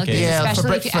 like a Oh, meal. okay. Yeah, for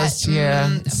especially if you breakfast,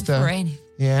 add, stuff. for any,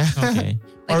 Yeah. Okay.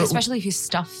 like Or- especially if you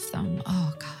stuff them.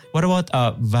 Oh God. What about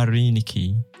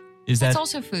vareniki? Is That's that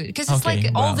also food because it's Okay,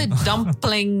 like all well. the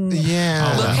dumpling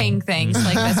Yeah. looking things.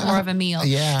 Like that's more of a meal.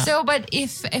 Yeah. So, but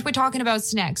if we're talking about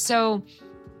snacks, so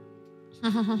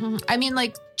I mean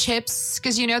like chips,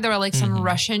 because there are like some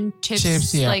Russian chips.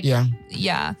 Chips, yeah, like, yeah.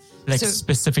 yeah. like So-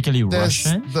 specifically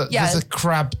Russian? There's a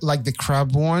crab, like the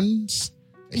crab ones.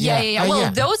 Yeah. Oh, Well, yeah.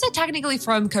 those are technically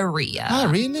from Korea. Oh,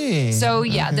 really? So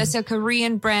yeah, Okay. there's a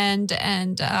Korean brand,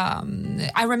 and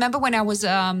I remember when I was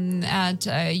at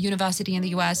university in the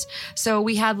US. So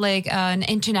we had like an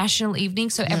international evening.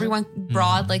 So everyone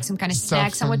brought like some kind of Stuff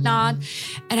snacks and and- whatnot.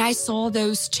 And I saw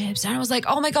those chips, and I was like,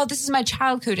 "Oh my god, this is my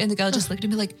childhood!" And the girl just looked at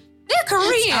me like, "They're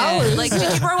Korean. ours. Like,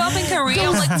 did you grow up in Korea?"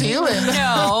 I'm like, steal it.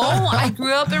 "No, I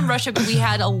grew up in Russia, but we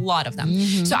had a lot of them."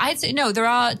 Mm-hmm. So I'd say no. There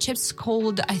are chips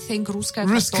called, I think, Ruska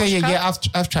Ruska, kartoshka. yeah,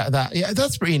 I've tried that. Yeah,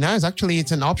 that's pretty nice. Actually,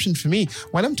 it's an option for me.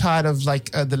 When I'm tired of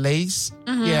like the Lay's,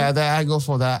 I go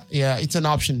for that. Yeah, it's an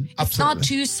option. It's not Absolutely.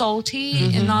 too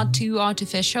salty and not too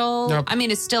artificial. Nope. I mean,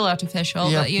 it's still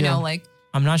artificial, Yep, but you know, yeah. like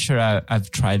I'm not sure I've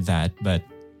tried that, but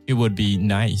it would be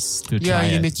nice to Yeah, try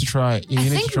you it. need to try it. You I need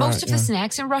think to try most it, of the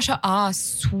snacks in Russia are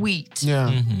sweet.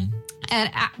 Yeah. And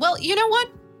well, you know what?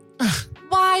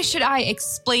 Why should I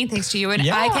explain things to you and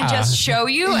I can Yeah. just show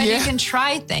you and you Yeah. can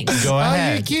try things? Go Are you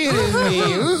ahead. kidding me?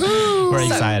 Woohoo. We're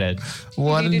excited.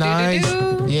 What a nice.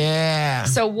 Do-do-do-do-do. Yeah.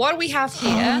 So what we have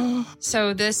here,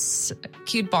 so this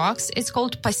cute box, it's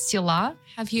called pastila.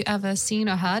 Have you ever seen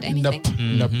or heard anything?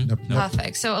 Nope. Nope.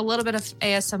 Perfect. So a little bit of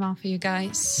ASMR for you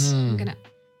guys. I'm going to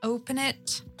open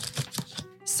it.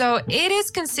 So it is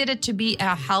considered to be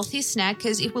a healthy snack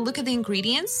because if we look at the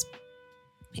ingredients,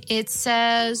 it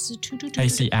says I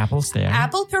see apples there.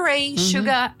 apple puree,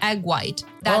 sugar, egg white.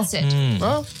 That's it.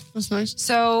 Oh, that's nice.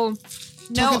 So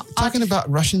no Talking about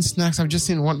Russian snacks, I've just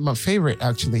seen one of my favorite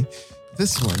actually.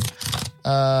 This one.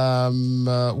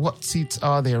 What seeds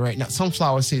are there right now?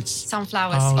 Sunflower seeds.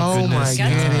 sunflower Oh, seeds. Oh my goodness.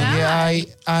 goodness! Yeah. Yeah,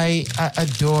 I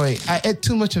adore it. I ate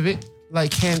too much of it.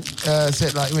 Like can't say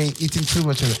like eating too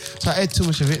much of it. So I ate too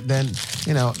much of it. Then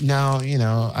now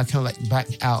I kind of like back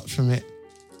out from it.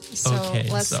 So Okay,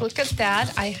 let's so- look at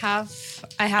that. I have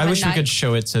I wish we could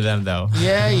show it to them though.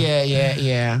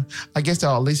 Yeah. I guess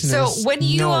our listeners. So when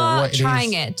you know are what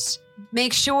trying is. it,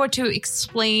 make sure to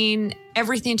explain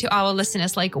everything to our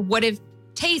listeners, like what it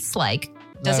tastes like.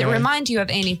 Does it Alright. remind you of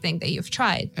anything that you've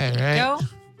tried? There you Alright. go.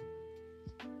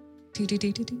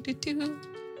 Do-do-do-do-do-do-do.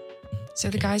 So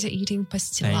the guys are eating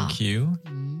pastilla. Thank you.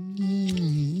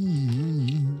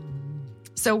 Mm.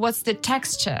 So what's the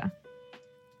texture?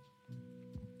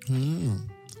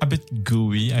 A bit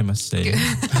gooey, I must say.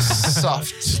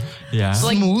 Soft, Yeah.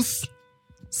 Like- smooth.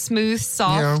 Smooth,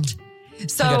 soft.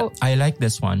 So I like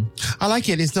this one. I like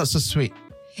it. It's not so sweet.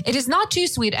 it is not too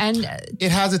sweet, and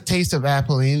It has a taste of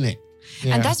apple in it.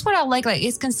 Yeah. and that's what I like. Like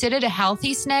it's considered a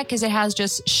healthy snack because it has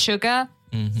just sugar,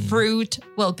 fruit,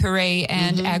 puree,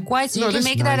 and egg whites. So you can this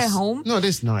make that at nice. home. No,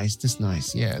 this nice. This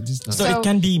nice. Yeah, this nice. So, So- it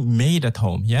can be made at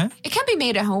home, yeah? It can be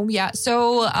made at home, yeah.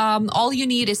 So all you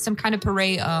need is some kind of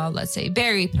puree, let's say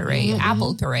berry puree,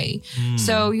 apple puree.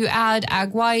 So you add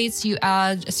egg whites, you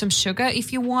add some sugar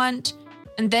if you want.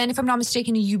 And then, if I'm not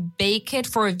mistaken, you bake it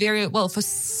for for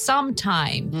some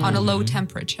time on a low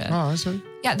temperature. Oh, that's right.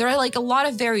 Yeah, there are like a lot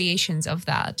of variations of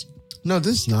that. No,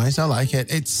 this is nice. I like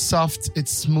it. It's soft,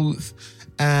 it's smooth,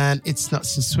 and it's not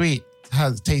so sweet. It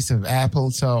has a taste of apple,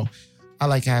 so I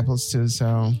like apples too.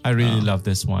 So I really love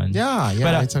this one. yeah,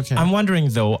 But it's okay. I'm wondering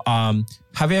though,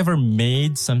 have you ever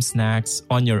made some snacks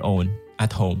on your own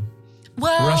at home?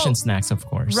 Well, Russian snacks, of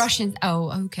course. Russian.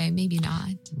 Oh, okay, maybe not.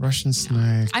 Russian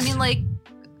snack. I mean, like,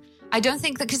 I don't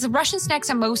think that because the Russian snacks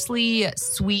are mostly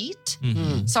sweet,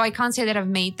 so I can't say that I've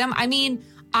made them. I mean,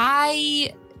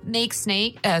 I make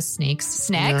snacks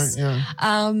Yeah.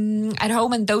 at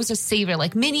home, and those are savory,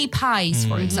 like mini pies,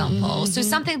 for example. So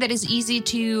something that is easy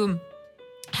to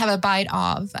have a bite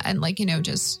of and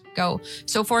just go.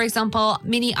 So for example,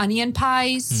 mini onion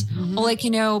pies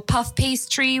or puff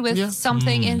pastry with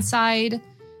something inside.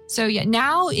 So yeah,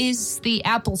 now is the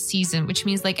apple season, which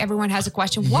means like everyone has a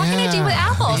question. What can I do with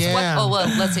apples? Yeah.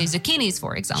 Let's say zucchinis,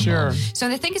 for example. Sure. So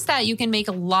the thing is that you can make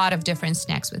a lot of different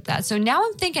snacks with that. So now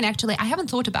I'm thinking, actually, I haven't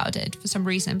thought about it for some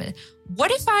reason, but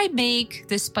what if I make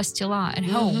this pastilla at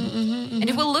home? And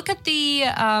if we look at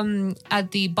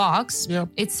the box, Yep.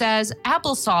 it says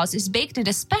applesauce is baked in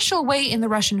a special way in the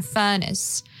Russian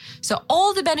furnace. So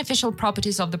all the beneficial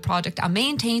properties of the product are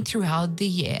maintained throughout the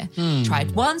year. Try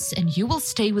it once and you will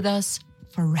stay with us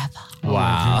forever.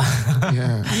 Wow.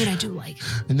 Yeah. I mean, I do like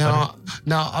it. Now,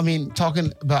 I mean,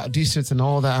 talking about desserts and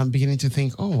all that, I'm beginning to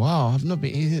think, oh wow, I've not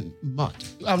been eating much.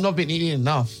 I've not been eating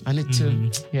enough. I need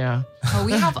to, yeah. Oh,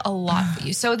 we have a lot for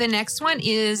you. So the next one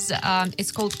is,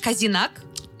 it's called kazinak.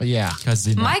 But yeah.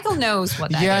 Michael knows what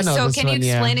that is. Yeah, I know So this can you one,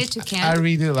 yeah. explain it to Ken? I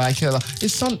really like it.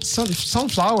 It's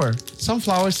sunflower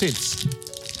seeds.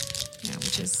 Yeah,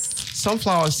 which is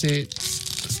Sunflower seeds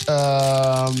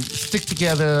stick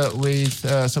together with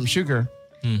some sugar.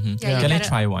 yeah. You Can I gotta-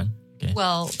 try one? Okay.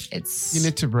 Well, it's You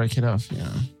need to break it off. Yeah.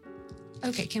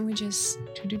 okay. Can we just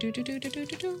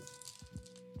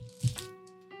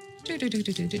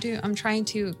I'm trying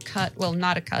to cut. Well,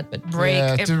 not a cut, but break.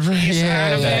 Yeah, a to break. piece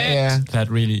out of it. Yeah. That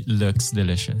really looks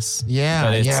delicious. Yeah,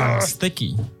 But it's yeah.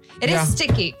 sticky. It is Yeah.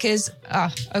 sticky because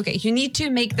okay, you need to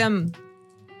make them.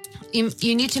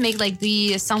 You need to make like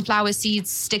the sunflower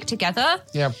seeds stick together.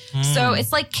 Yep. So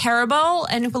it's like caramel.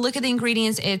 And if we look at the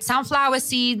ingredients, it's sunflower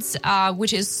seeds,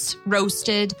 which is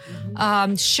roasted,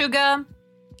 sugar,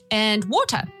 and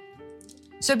water.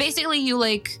 So basically, you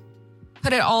like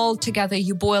put it all together.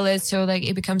 You boil it so like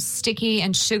it becomes sticky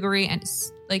and sugary, and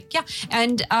it's like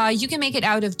and you can make it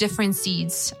out of different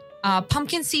seeds.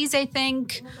 Pumpkin seeds, I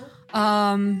think.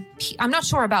 I'm not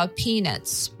sure about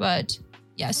peanuts, but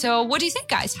yeah. So what do you think,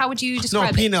 guys? How would you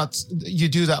describe No, peanuts. You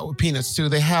do that with peanuts too.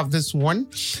 They have this one.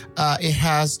 It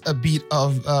has a bit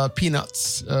of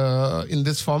peanuts in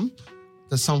this form.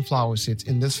 The sunflower seeds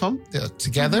in this form. They're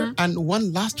together. And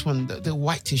one last one, the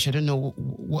whitish. I don't know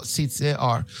what seeds they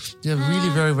are. They're really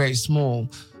very, very small.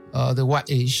 The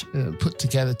whitish put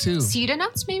together too. Cedar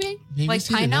nuts, maybe like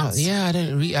cedar pine nuts? Yeah, I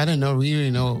don't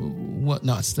really know what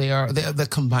nuts they are. They're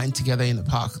combined together in a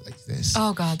park like this.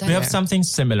 Oh God, We have something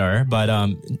similar, but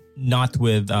not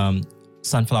with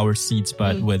sunflower seeds,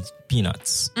 but with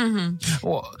peanuts.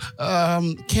 Well,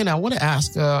 Ken, I want to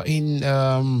ask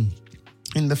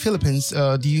in the Philippines,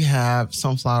 do you have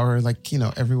sunflower like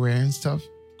everywhere and stuff?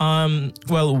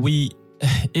 Well,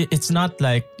 it's not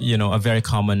like a very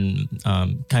common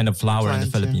kind of flower in the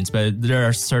Plant, Philippines, but there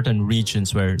are certain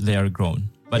regions where they are grown,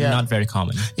 but not very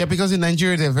common. Yeah, because in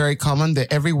Nigeria they're very common.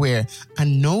 They're everywhere,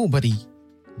 and nobody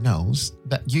knows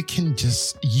that you can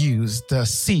just use the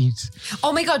seeds.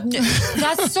 Oh my God,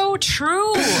 that's so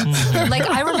true. Like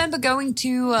I remember going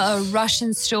to a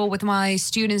Russian store with my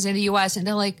students in the US, and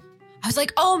I was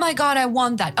like, oh my God, I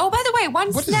want that. Oh, by the way,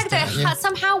 one What is snack that that? Yeah.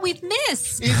 somehow we've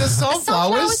missed. It's a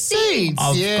sunflower seeds.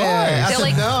 Of Yeah, course. They're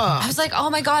like, I I was like, oh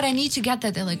my God, I need to get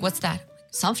that. They're like, what's that?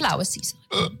 Sunflower seeds.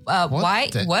 Why?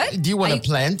 What? Do you want to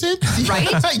plant it? Right?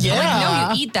 Yeah. Like,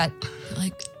 no, you eat that.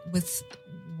 Like with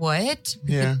what?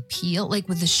 With Yeah. the peel, like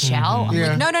with the shell. I'm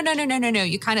Yeah. like, no.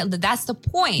 You kind of, that's the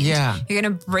point. Yeah. You're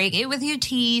going to break it with your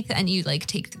teeth and you like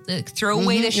throw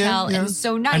away the shell. yeah. And it's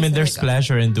so nice. I mean, They're there's like,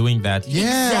 pleasure in doing that. Yeah,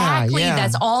 exactly. yeah.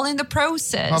 That's all in the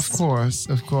process. Of course.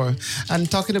 And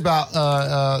talking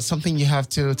about something you have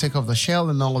to take off the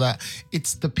shell and all that,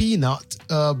 it's the peanut,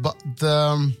 but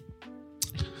the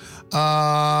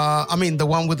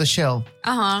one with the shell.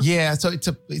 Yeah, so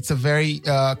it's a very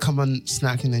common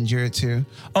snack in Nigeria too.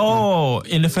 Oh,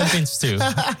 in the Philippines too.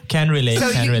 Can relate.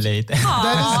 That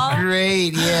is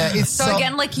great. Yeah, it's So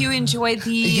again, like you enjoy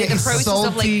the it's process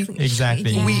salty. of like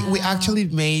Exactly. Yeah. We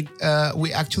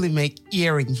actually make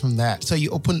earring from that. So you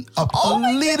open up Oh a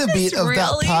my little goodness, bit of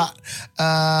really? that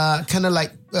part, kind of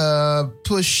like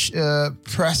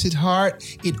press it hard.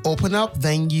 It open up,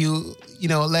 then you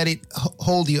let it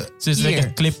hold your So it's ear. like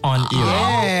a clip-on ear.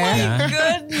 Yeah.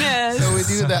 Goodness. So we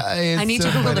do that. I need to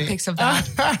so Google funny. the pics of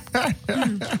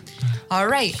that. All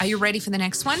right. Are you ready for the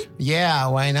next one? Yeah,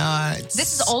 why not?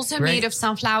 This is also Great. made of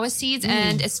sunflower seeds.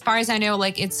 And as far as I know,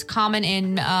 like it's common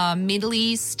in Middle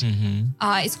East.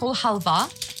 It's called halva.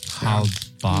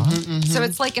 Halva. So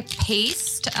it's like a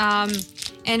paste.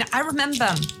 And I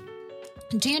remember,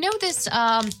 do you know this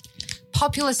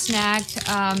popular snack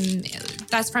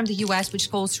that's from the US, which is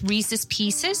called Reese's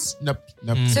Pieces? Nope.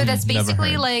 So that's Never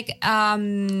basically heard. like,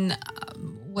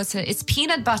 it's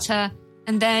peanut butter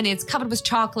and then it's covered with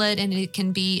chocolate and it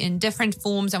can be in different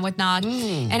forms and whatnot.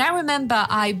 And I remember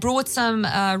I brought some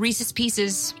Reese's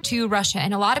Pieces to Russia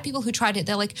and a lot of people who tried it,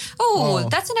 they're like, oh,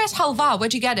 that's a nice halva.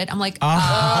 Where'd you get it? I'm like,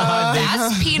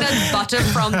 that's peanut butter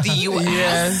from the US.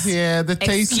 Yes, yeah. The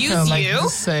taste Excuse kind of like you? the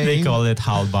same. They call it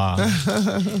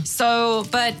halva. So,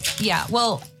 but yeah,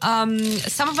 well,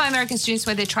 some of my American students,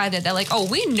 when they tried it, they're like, oh,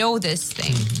 we know this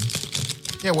thing.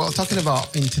 Yeah, well, talking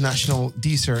about international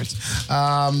desserts,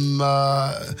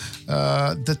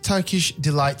 the Turkish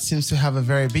delight seems to have a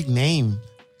very big name.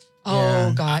 Oh,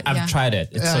 Yeah. God. I've yeah. tried it.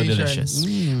 It's so you tried. delicious.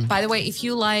 By the way, if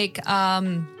you like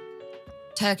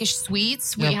Turkish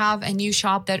sweets, we Yep. have a new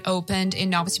shop that opened in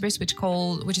Novosibirsk,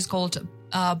 which is called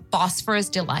Bosphorus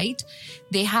Delight.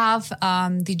 They have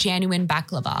the genuine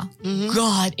baklava.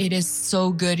 God, it is so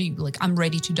good. I'm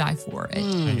ready to die for it.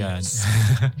 Oh my God.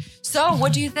 So,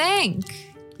 what do you think?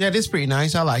 Yeah, it is pretty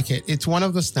nice. I like it. It's one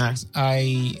of the snacks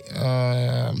I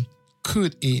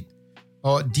could eat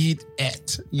or did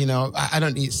eat. I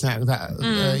don't eat snacks.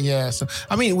 Yeah. So,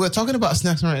 I mean, we're talking about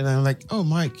snacks right now. Like, oh,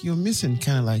 Mike, you're missing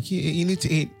kind of like, you need to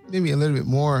eat maybe a little bit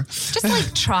more.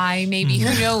 Just try, maybe.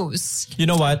 Who knows? You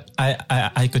know what?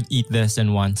 I could eat this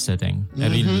in one sitting. I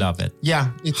really love it. Yeah.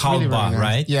 It's really, Halva, really nice.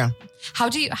 right? Yeah. How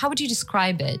would you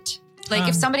describe it? Like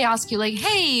if somebody asks you like,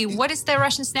 hey, what is the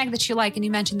Russian snack that you like? And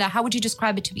you mentioned that, how would you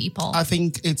describe it to people? I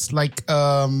think it's like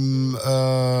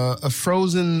a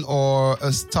frozen or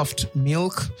a stuffed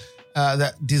milk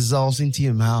that dissolves into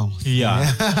your mouth. Yeah.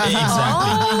 Exactly.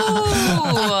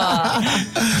 Oh,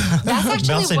 that's actually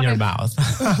Melts in what your I, mouth.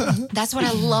 that's what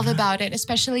I love about it,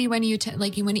 especially when you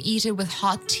when you eat it with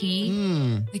hot tea,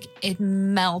 like it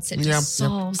melts. It Yep,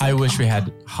 dissolves. I like, wish we oh.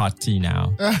 had hot tea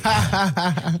now.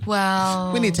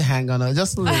 Well, We need to hang on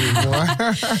just a little bit more.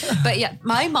 But yeah,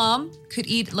 my mom could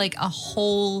eat like a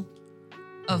whole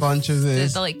bunch of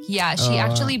this. She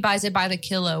actually buys it by the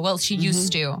kilo. Well, she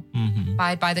used to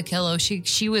buy it by the kilo.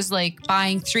 She was like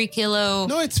buying 3 kilo.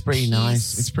 No, it's pretty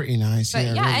nice. It's pretty nice. But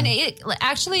really. and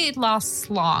it lasts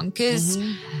long because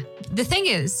the thing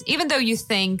is, even though you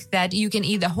think that you can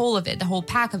eat the whole of it, the whole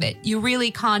pack of it, you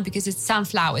really can't because it's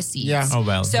sunflower seeds. Yeah. Oh,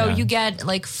 well. So yeah. you get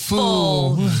like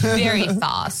full very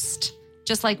fast,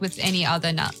 just like with any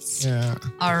other nuts. Yeah.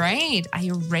 All right. Are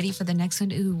you ready for the next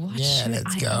one? Ooh, what Yeah, should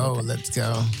let's I go. open? Let's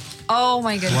go. Oh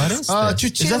my goodness. What is Oh, this?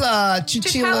 chichilla.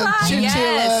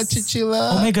 Yes.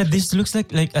 Chichilla. Oh my God, this looks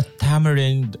like a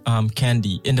tamarind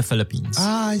candy in the Philippines.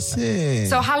 I see.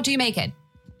 So how do you make it?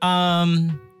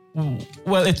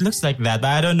 Well, it looks like that, but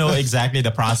I don't know exactly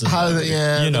the process. How- of it.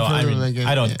 yeah, You know, the I mean, like it,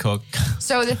 I don't yeah. cook.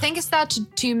 So the thing is that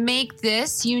to make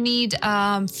this, you need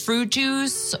fruit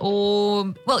juice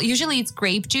or, well, usually it's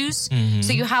grape juice.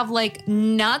 So you have like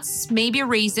nuts, maybe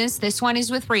raisins. This one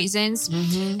is with raisins.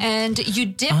 And you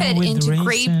dip it with into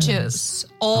grape raisins. juice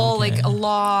like a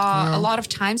lot of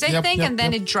times, I Yep, think. yep, and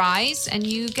then yep. it dries and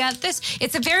you get this.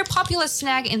 It's a very popular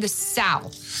snack in the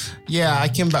South. Yeah, I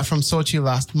came back from Sochi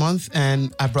last month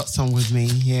and I brought some with me.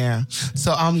 Yeah.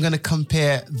 So I'm going to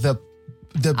compare the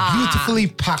beautifully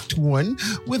packed one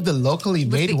with the locally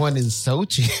made the- one in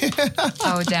Sochi.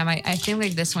 Oh, damn. I think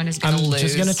like this one is going to I'm lose.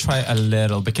 just gonna try a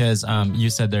little because you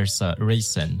said there's a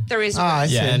raisin. There is I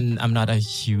see. Yeah, and I'm not a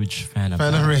huge fan of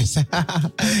Fan that. of race.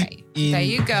 Okay. There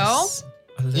you go.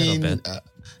 A little bit.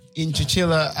 In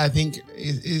chichilla, I think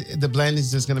the blend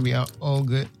is just going to be all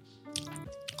good.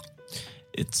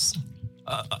 It's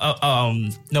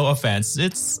no offense.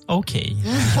 It's okay.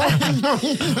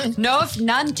 No,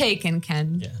 none taken,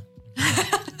 Ken. Yeah.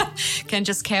 Can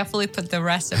just carefully put the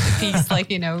rest of the piece,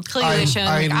 clearly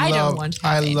showing, I don't want to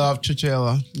have it. love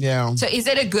chichilla. Yeah. So is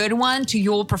it a good one to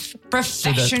your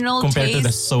professional compared taste? to the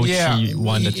Sochi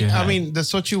one that you have. I mean, the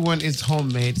Sochi one is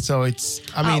homemade, so it's.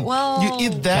 I mean, well- you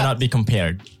eat that. cannot be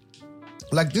compared.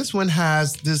 Like this one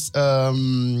has this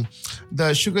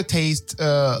the sugar taste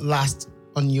lasts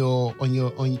in your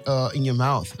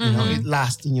mouth. You know, it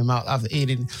lasts in your mouth after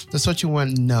eating. The Sochi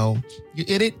one, no, you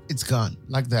eat it, it's gone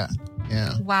like that.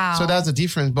 Yeah. Wow. So that's the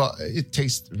difference, but it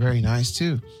tastes very nice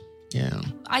too. Yeah.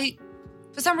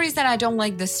 For some reason, I don't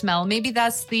like the smell. Maybe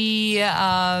that's the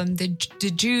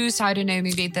juice. I don't know.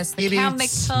 Maybe that's the It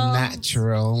chemicals. is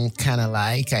natural, kind of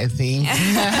like, I think.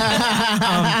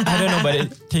 I don't know, but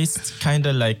it tastes kind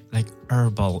of like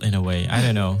herbal in a way. I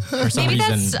don't know. For some Maybe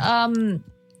reason.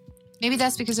 maybe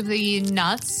that's because of the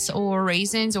nuts or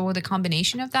raisins or the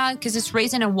combination of that, because it's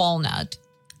raisin and walnut.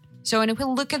 So, and if we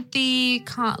look at the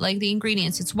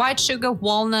ingredients, it's white sugar,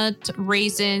 walnut,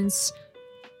 raisins,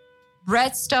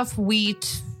 red stuff,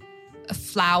 wheat,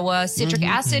 flour, citric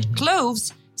acid,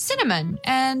 cloves, cinnamon,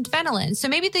 and vanillin. So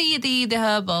maybe the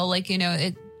herbal, the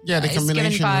the is given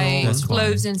combination. by of all. That's why.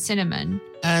 cloves and cinnamon.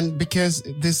 And because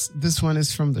this one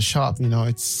is from the shop,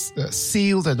 it's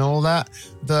sealed and all that.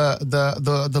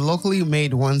 The locally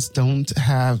made ones don't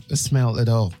have a smell at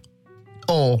all.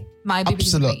 Oh, Might be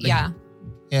because of absolutely.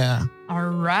 Yeah. All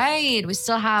right. We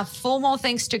still have 4 more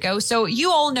things to go. So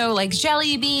you all know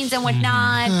jelly beans and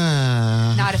whatnot.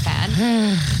 Not a fan.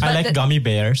 I like gummy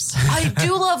bears. I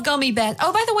do love gummy bears.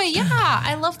 Oh, by the way, yeah,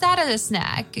 I love that as a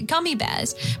snack, gummy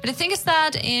bears. But the thing is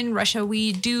that in Russia,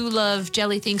 we do love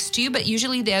jelly things too, but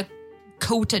usually they're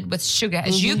coated with sugar,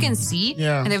 as you can see.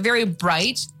 Yeah. And they're very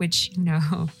bright, which,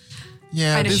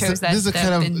 Yeah, Kinda this shows that is the they've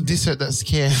kind of been- dessert that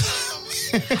scares.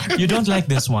 You don't like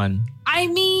this one. I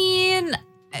mean,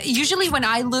 usually when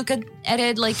I look at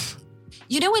it,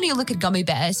 when you look at gummy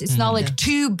bears, it's not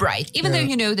too bright, even though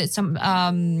you know that some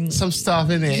Some stuff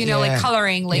in it.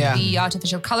 coloring, Yeah. the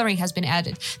artificial coloring has been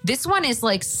added. This one is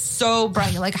so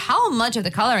bright. You're like, how much of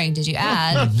the coloring did you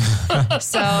add?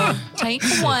 So take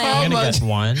one. I'm gonna get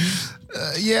one.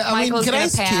 Yeah, I Michael's mean, can I gonna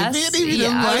skip pass. it? If you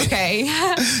don't Yeah, mind? okay.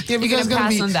 Yeah, because gonna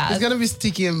pass on that. it's gonna be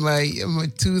sticky in my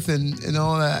tooth and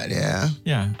all that. Yeah.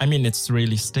 Yeah, I mean it's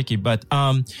really sticky, but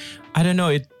I don't know.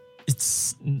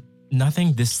 It's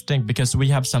nothing distinct because we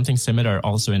have something similar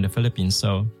also in the Philippines.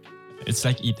 So it's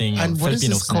like eating And what is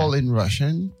Filipino this called snack. in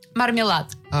Russian?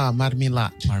 Marmelade.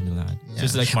 Marmelade. Marmalade.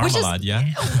 Just like marmalade, yeah.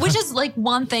 Which is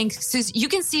one thing, so you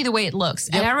can see the way it looks.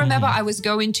 And I remember I was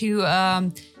going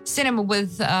to cinema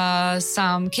with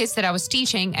some kids that I was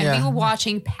teaching, and we Yeah. were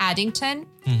watching Paddington.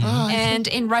 Oh, And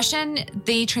in Russian,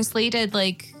 they translated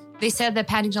they said that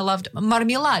Paddington loved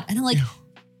marmelade. And I'm like,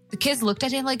 the kids looked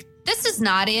at him like, this is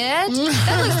not it.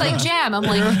 That looks like jam. I'm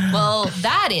like, well,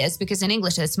 that is because in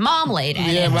English it's marmalade and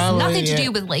Yeah, it has marmalade, nothing to yeah.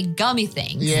 do with gummy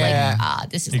things. Yeah.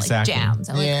 This is Exactly. like jams.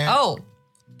 I'm Yeah. like, oh.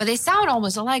 But they sound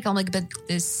almost alike. I'm like, but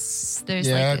there's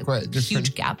like quite a different.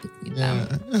 huge gap between Yeah.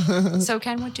 them. So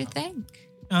Ken, what do you think?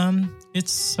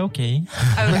 It's okay.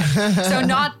 Okay. So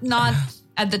not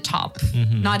at the top,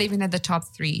 not even at the top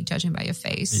 3, judging by your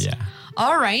face. Yeah.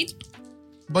 All right.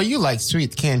 But you like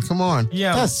sweet, Ken. Come on.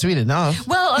 Yeah. That's sweet enough.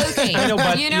 Well, okay. I know,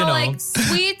 but, you you know, know. like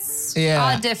sweets Yeah.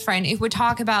 are different. If we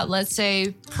talk about, let's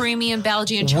say, premium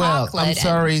Belgian Well, chocolate. I'm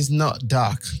sorry, it's not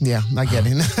dark. Yeah, I get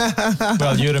it.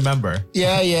 Well, you remember.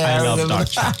 yeah. I love remember. dark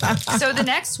chocolate. So the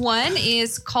next one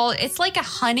is called, it's like a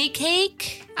honey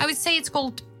cake. I would say it's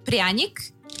called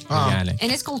pryanik. Organic. And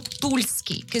it's called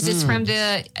Tulski because it's from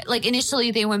the, like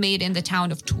initially they were made in the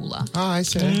town of Tula. I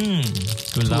see.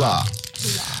 Tula. Tula.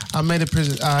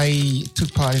 I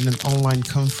took part in an online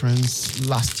conference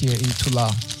last year in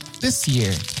Tula. Last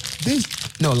year.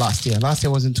 Last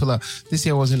year was in Tula. This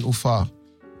year was in Ufa.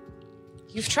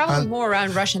 You've traveled more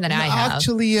around Russia than I have.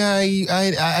 Actually,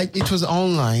 I it was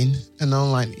online.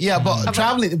 Yeah, but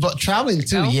traveling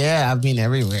too. No? Yeah, I've been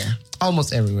everywhere,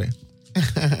 almost everywhere.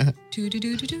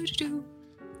 Do-do-do-do-do-do.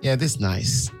 Yeah, this is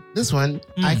nice. This one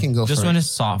I can go for. This one is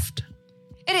soft.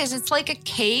 It is. It's like a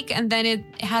cake, and then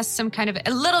it has some kind of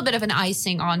a little bit of an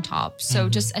icing on top. So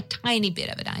just a tiny bit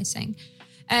of an icing.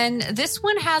 And this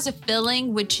one has a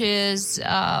filling, which is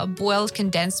boiled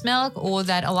condensed milk, or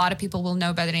that a lot of people will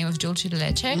know by the name of dulce de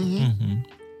leche.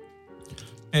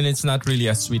 And it's not really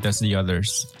as sweet as the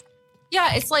others.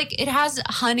 Yeah, it's like it has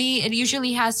honey. It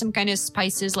usually has some kind of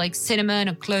spices like cinnamon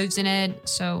or cloves in it.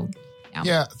 So, yeah.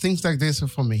 Yeah, things like this are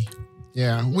for me.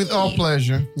 Yeah, with all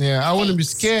pleasure. Yeah, I wouldn't be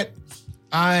scared.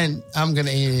 I'm gonna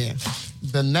eat it.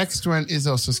 The next one is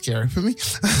also scary for me.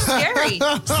 Scary.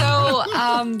 So,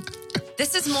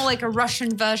 this is more like a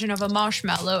Russian version of a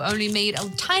marshmallow, only made a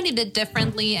tiny bit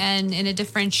differently and in a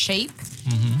different shape.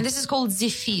 And this is called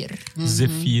zephyr.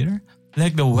 Zephyr?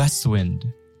 Like the west wind.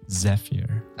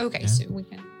 Zephyr. Okay, so we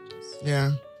can just...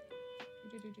 Yeah.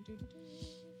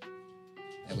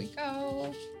 There we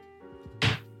go.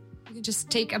 You can just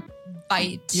take a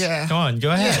bite. Yeah. Come on, go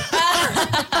ahead.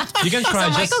 You can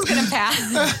try So just... Michael's gonna pass.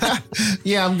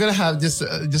 Yeah, I'm gonna have just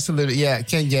a little bit. Yeah,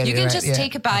 can't get You it can right. just Yeah.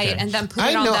 take a bite Okay. and then put I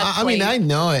it on know. that I mean, plate.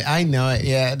 I know it.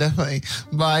 Yeah, definitely.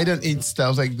 But I don't eat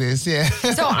stuff like this. Yeah.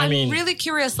 So I'm mean- really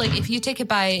curious, like if you take a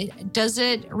bite, does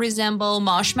it resemble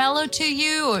marshmallow to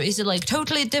you, or is it like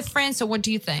totally different? So what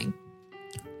do you think?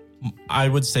 I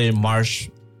would say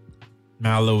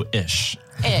marshmallow-ish.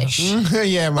 Ish.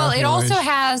 Yeah. Well, it marshmallow. also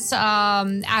has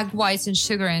egg whites and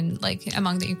sugar in like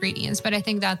among the ingredients, but I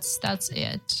think that's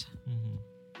it.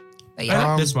 But I yeah.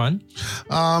 like this one.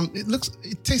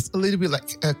 It tastes a little bit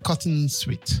like cotton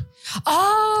sweet.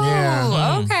 Oh,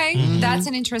 Yeah. okay. That's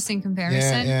an interesting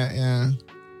comparison. Yeah.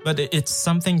 But it's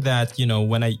something that,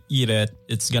 when I eat it,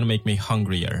 it's going to make me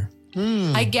hungrier.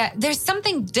 I get there's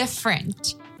something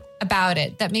different about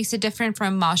it that makes it different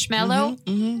from marshmallow.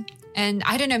 And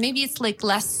I don't know, maybe it's like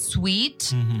less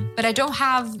sweet, but I don't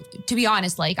have, to be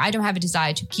honest, like I don't have a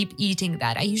desire to keep eating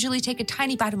that. I usually take a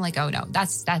tiny bite. I'm like, oh no,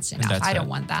 that's enough. That's I it. don't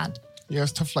want that. Yeah,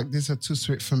 stuff like this are too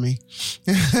sweet for me.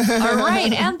 All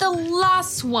right. And the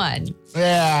last one,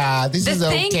 Yeah, this the is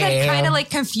thing okay. that kind of like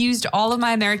confused all of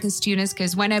my American students,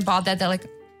 because when I bought that, they're like,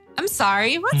 I'm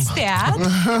sorry, what's that?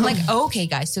 I'm like, okay,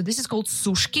 guys, so this is called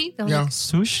sushki. They're Yeah. like,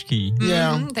 Sushki.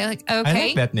 Yeah. they're like, I okay.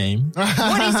 like that name.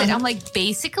 What is it? I'm like,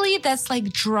 basically, that's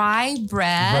like dry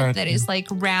bread Bread. that is like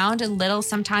round and little,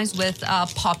 sometimes with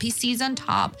poppy seeds on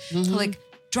top. Like,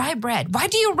 dry bread. Why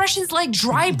do you Russians like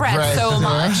dry bread Bread. so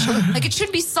much? Like, it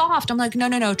should be soft. I'm like,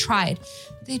 no, try it.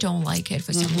 They don't like it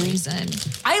for some reason.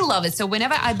 I love it. So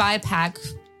whenever I buy a pack,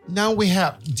 Now we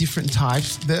have different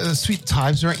types. The sweet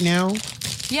types right now.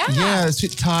 yeah. Yeah, the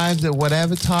sweet type, the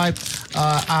whatever type.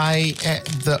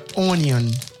 The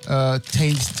onion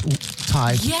taste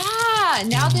type. Yeah.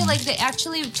 Now they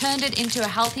actually turned it into a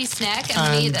healthy snack and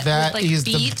And made it that with like is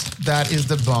beet. that is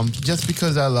the bump. Just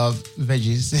because I love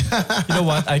veggies. You know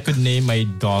what? I could name my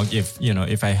dog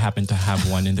if I happen to have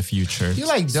one in the future. You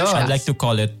like dogs? I'd like to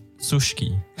call it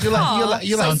Sushki. You like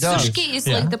so dogs. sushki is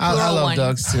like the I plural love one.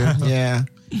 dogs too. Yeah.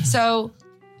 So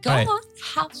go Right. on,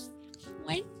 have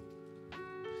one.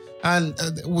 And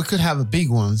we could have big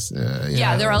ones.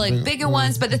 Yeah, there are like big- bigger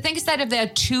ones, but the thing is that if they're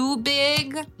too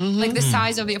big, like the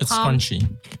size of your It's palm, spongy.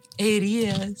 it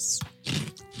is.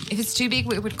 If it's too big,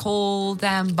 we would call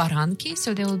them baranki,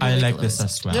 so they will be I like those.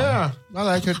 this as well. Yeah, I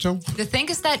like it too. The thing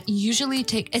is that you usually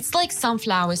it's like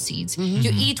sunflower seeds.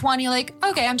 You eat one, you're like,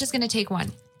 okay, I'm just going to take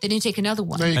one. Then you take another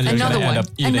one, Then you And you're another gonna one, end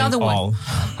up eating another one. all.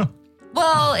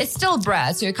 Well, it's still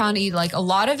bread, so you can't eat like a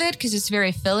lot of it because it's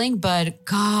very filling. But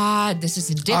God, this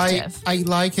is addictive. I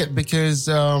like it because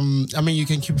you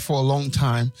can keep it for a long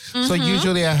time. So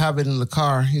usually I have it in the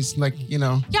car. It's like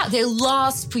Yeah, they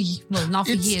last for not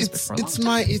for years, but for a long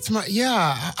time. it's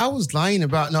my I was lying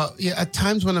about at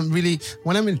times when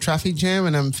I'm in traffic jam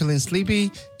and I'm feeling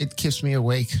sleepy, it keeps me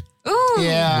awake. Ooh.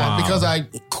 Yeah, Wow. because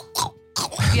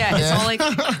Yeah, it's all like.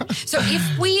 So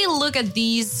if we look at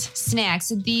these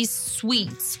snacks, these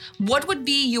sweets, what would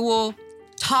be your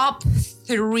top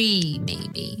 3,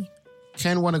 maybe?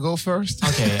 Ken, want to go first?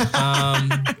 Okay.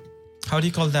 How do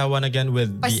you call that one again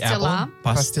with the Pastilla. apple?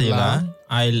 Pastilla.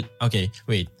 Okay,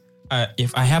 wait.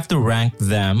 If I have to rank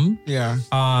them, Yeah.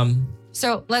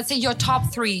 So let's say your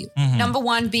top 3. Number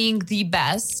 1 being the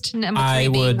best. Number 3 I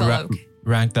being would below.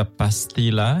 rank the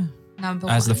pastilla Number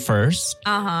as 1. the first.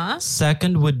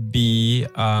 Second would be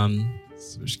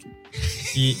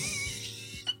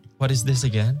what is this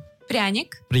again?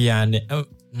 Пряник. Priyane.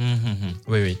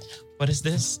 Wait. What is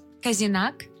this?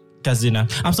 Казинак. Kazina.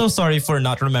 I'm so sorry for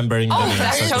not remembering the Oh, names.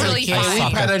 that's totally Okay, fine. we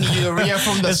suck had at- a diarrhea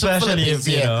from the Especially if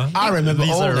Philippines, I remember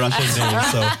these all are them. Russian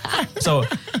names. So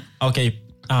okay.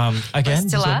 Again.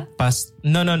 Pastilla?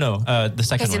 No. The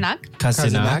second Kazinak? one.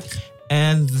 Kazinak. Kazinak.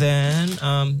 And then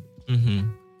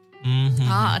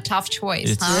A tough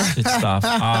choice, huh? it's tough.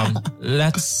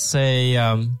 Let's say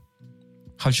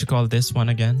how'd you call this one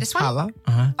again? This one? Hala?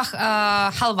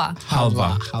 Halva.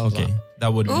 Halva. Halva. Okay,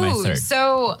 that would be my Ooh, third.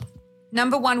 so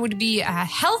number 1 would be a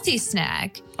healthy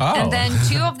snack. Oh. And then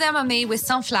 2 of them are made with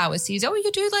sunflower seeds. Oh,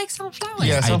 you do like sunflower?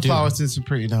 Yeah, I do. sunflowers is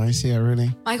pretty nice. Yeah, really.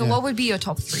 Michael, Yeah. what would be your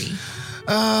top 3?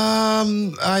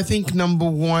 I think number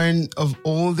 1 of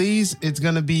all these, it's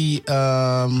gonna be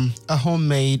a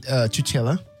homemade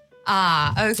chuchela.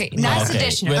 Okay. Nice Okay,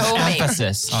 addition. with Homemade.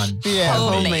 emphasis on Yeah,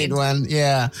 Homemade. homemade one.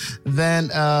 Yeah. Then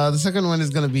the second one is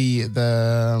gonna be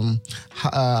the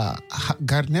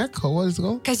garniak. Or what is it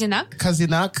called? Казинак.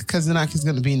 Kazinak. Kazinak is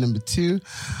gonna be number 2.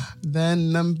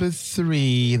 Then number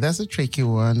 3. That's a tricky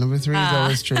one. Number 3 is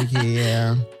always tricky.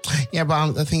 Yeah. Yeah,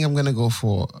 but I think I'm gonna go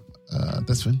for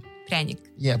this one. Пряник.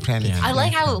 Yeah, pranic. Yeah. I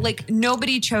like how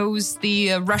nobody chose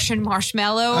the Russian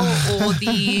marshmallow or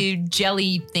the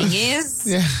jelly thingies.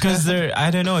 Yeah. because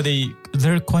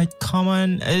they're quite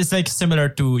common. It's like similar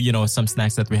to some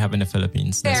snacks that we have in the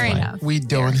Philippines. That's Fair why. enough. We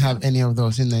don't have any of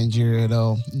those in Nigeria at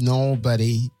all.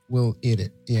 Nobody will eat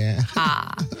it. Yeah.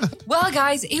 Well,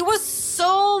 guys, it was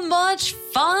so much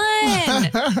fun.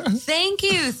 Thank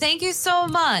you. Thank you so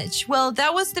much. Well,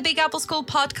 that was the Big Apple School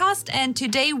podcast. And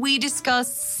today we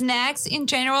discussed snacks in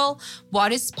general,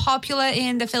 what is popular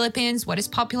in the Philippines, what is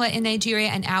popular in Nigeria,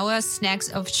 and our snacks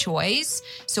of choice.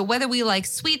 So whether we like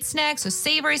sweet snacks or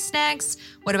savory snacks,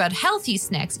 what about healthy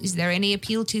snacks? Is there any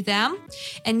appeal to them?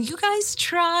 And you guys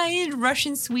tried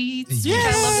Russian sweets. which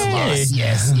I love a lot.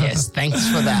 Yes. Thanks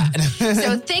for that.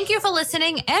 So thank you for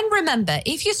listening. And remember,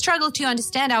 if you struggle to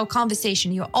understand our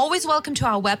conversation, you're always welcome to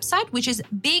our website, which is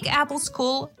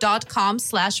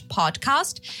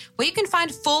bigappleschool.com/podcast, where you can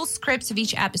find full scripts of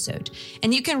each episode.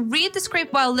 And you can read the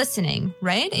script while listening,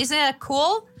 right? Isn't that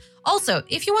cool? Also,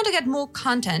 if you want to get more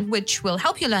content, which will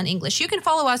help you learn English, you can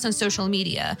follow us on social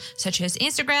media, such as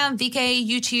Instagram, VK,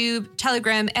 YouTube,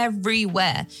 Telegram,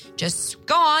 everywhere. Just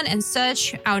go on and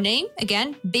search our name,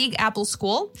 again, Big Apple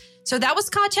School. So that was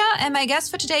Katya, and my guests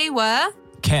for today were...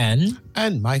 Ken.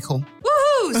 And Michael.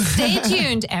 Woohoo! Stay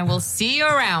tuned, and we'll see you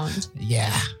around.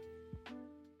 Yeah.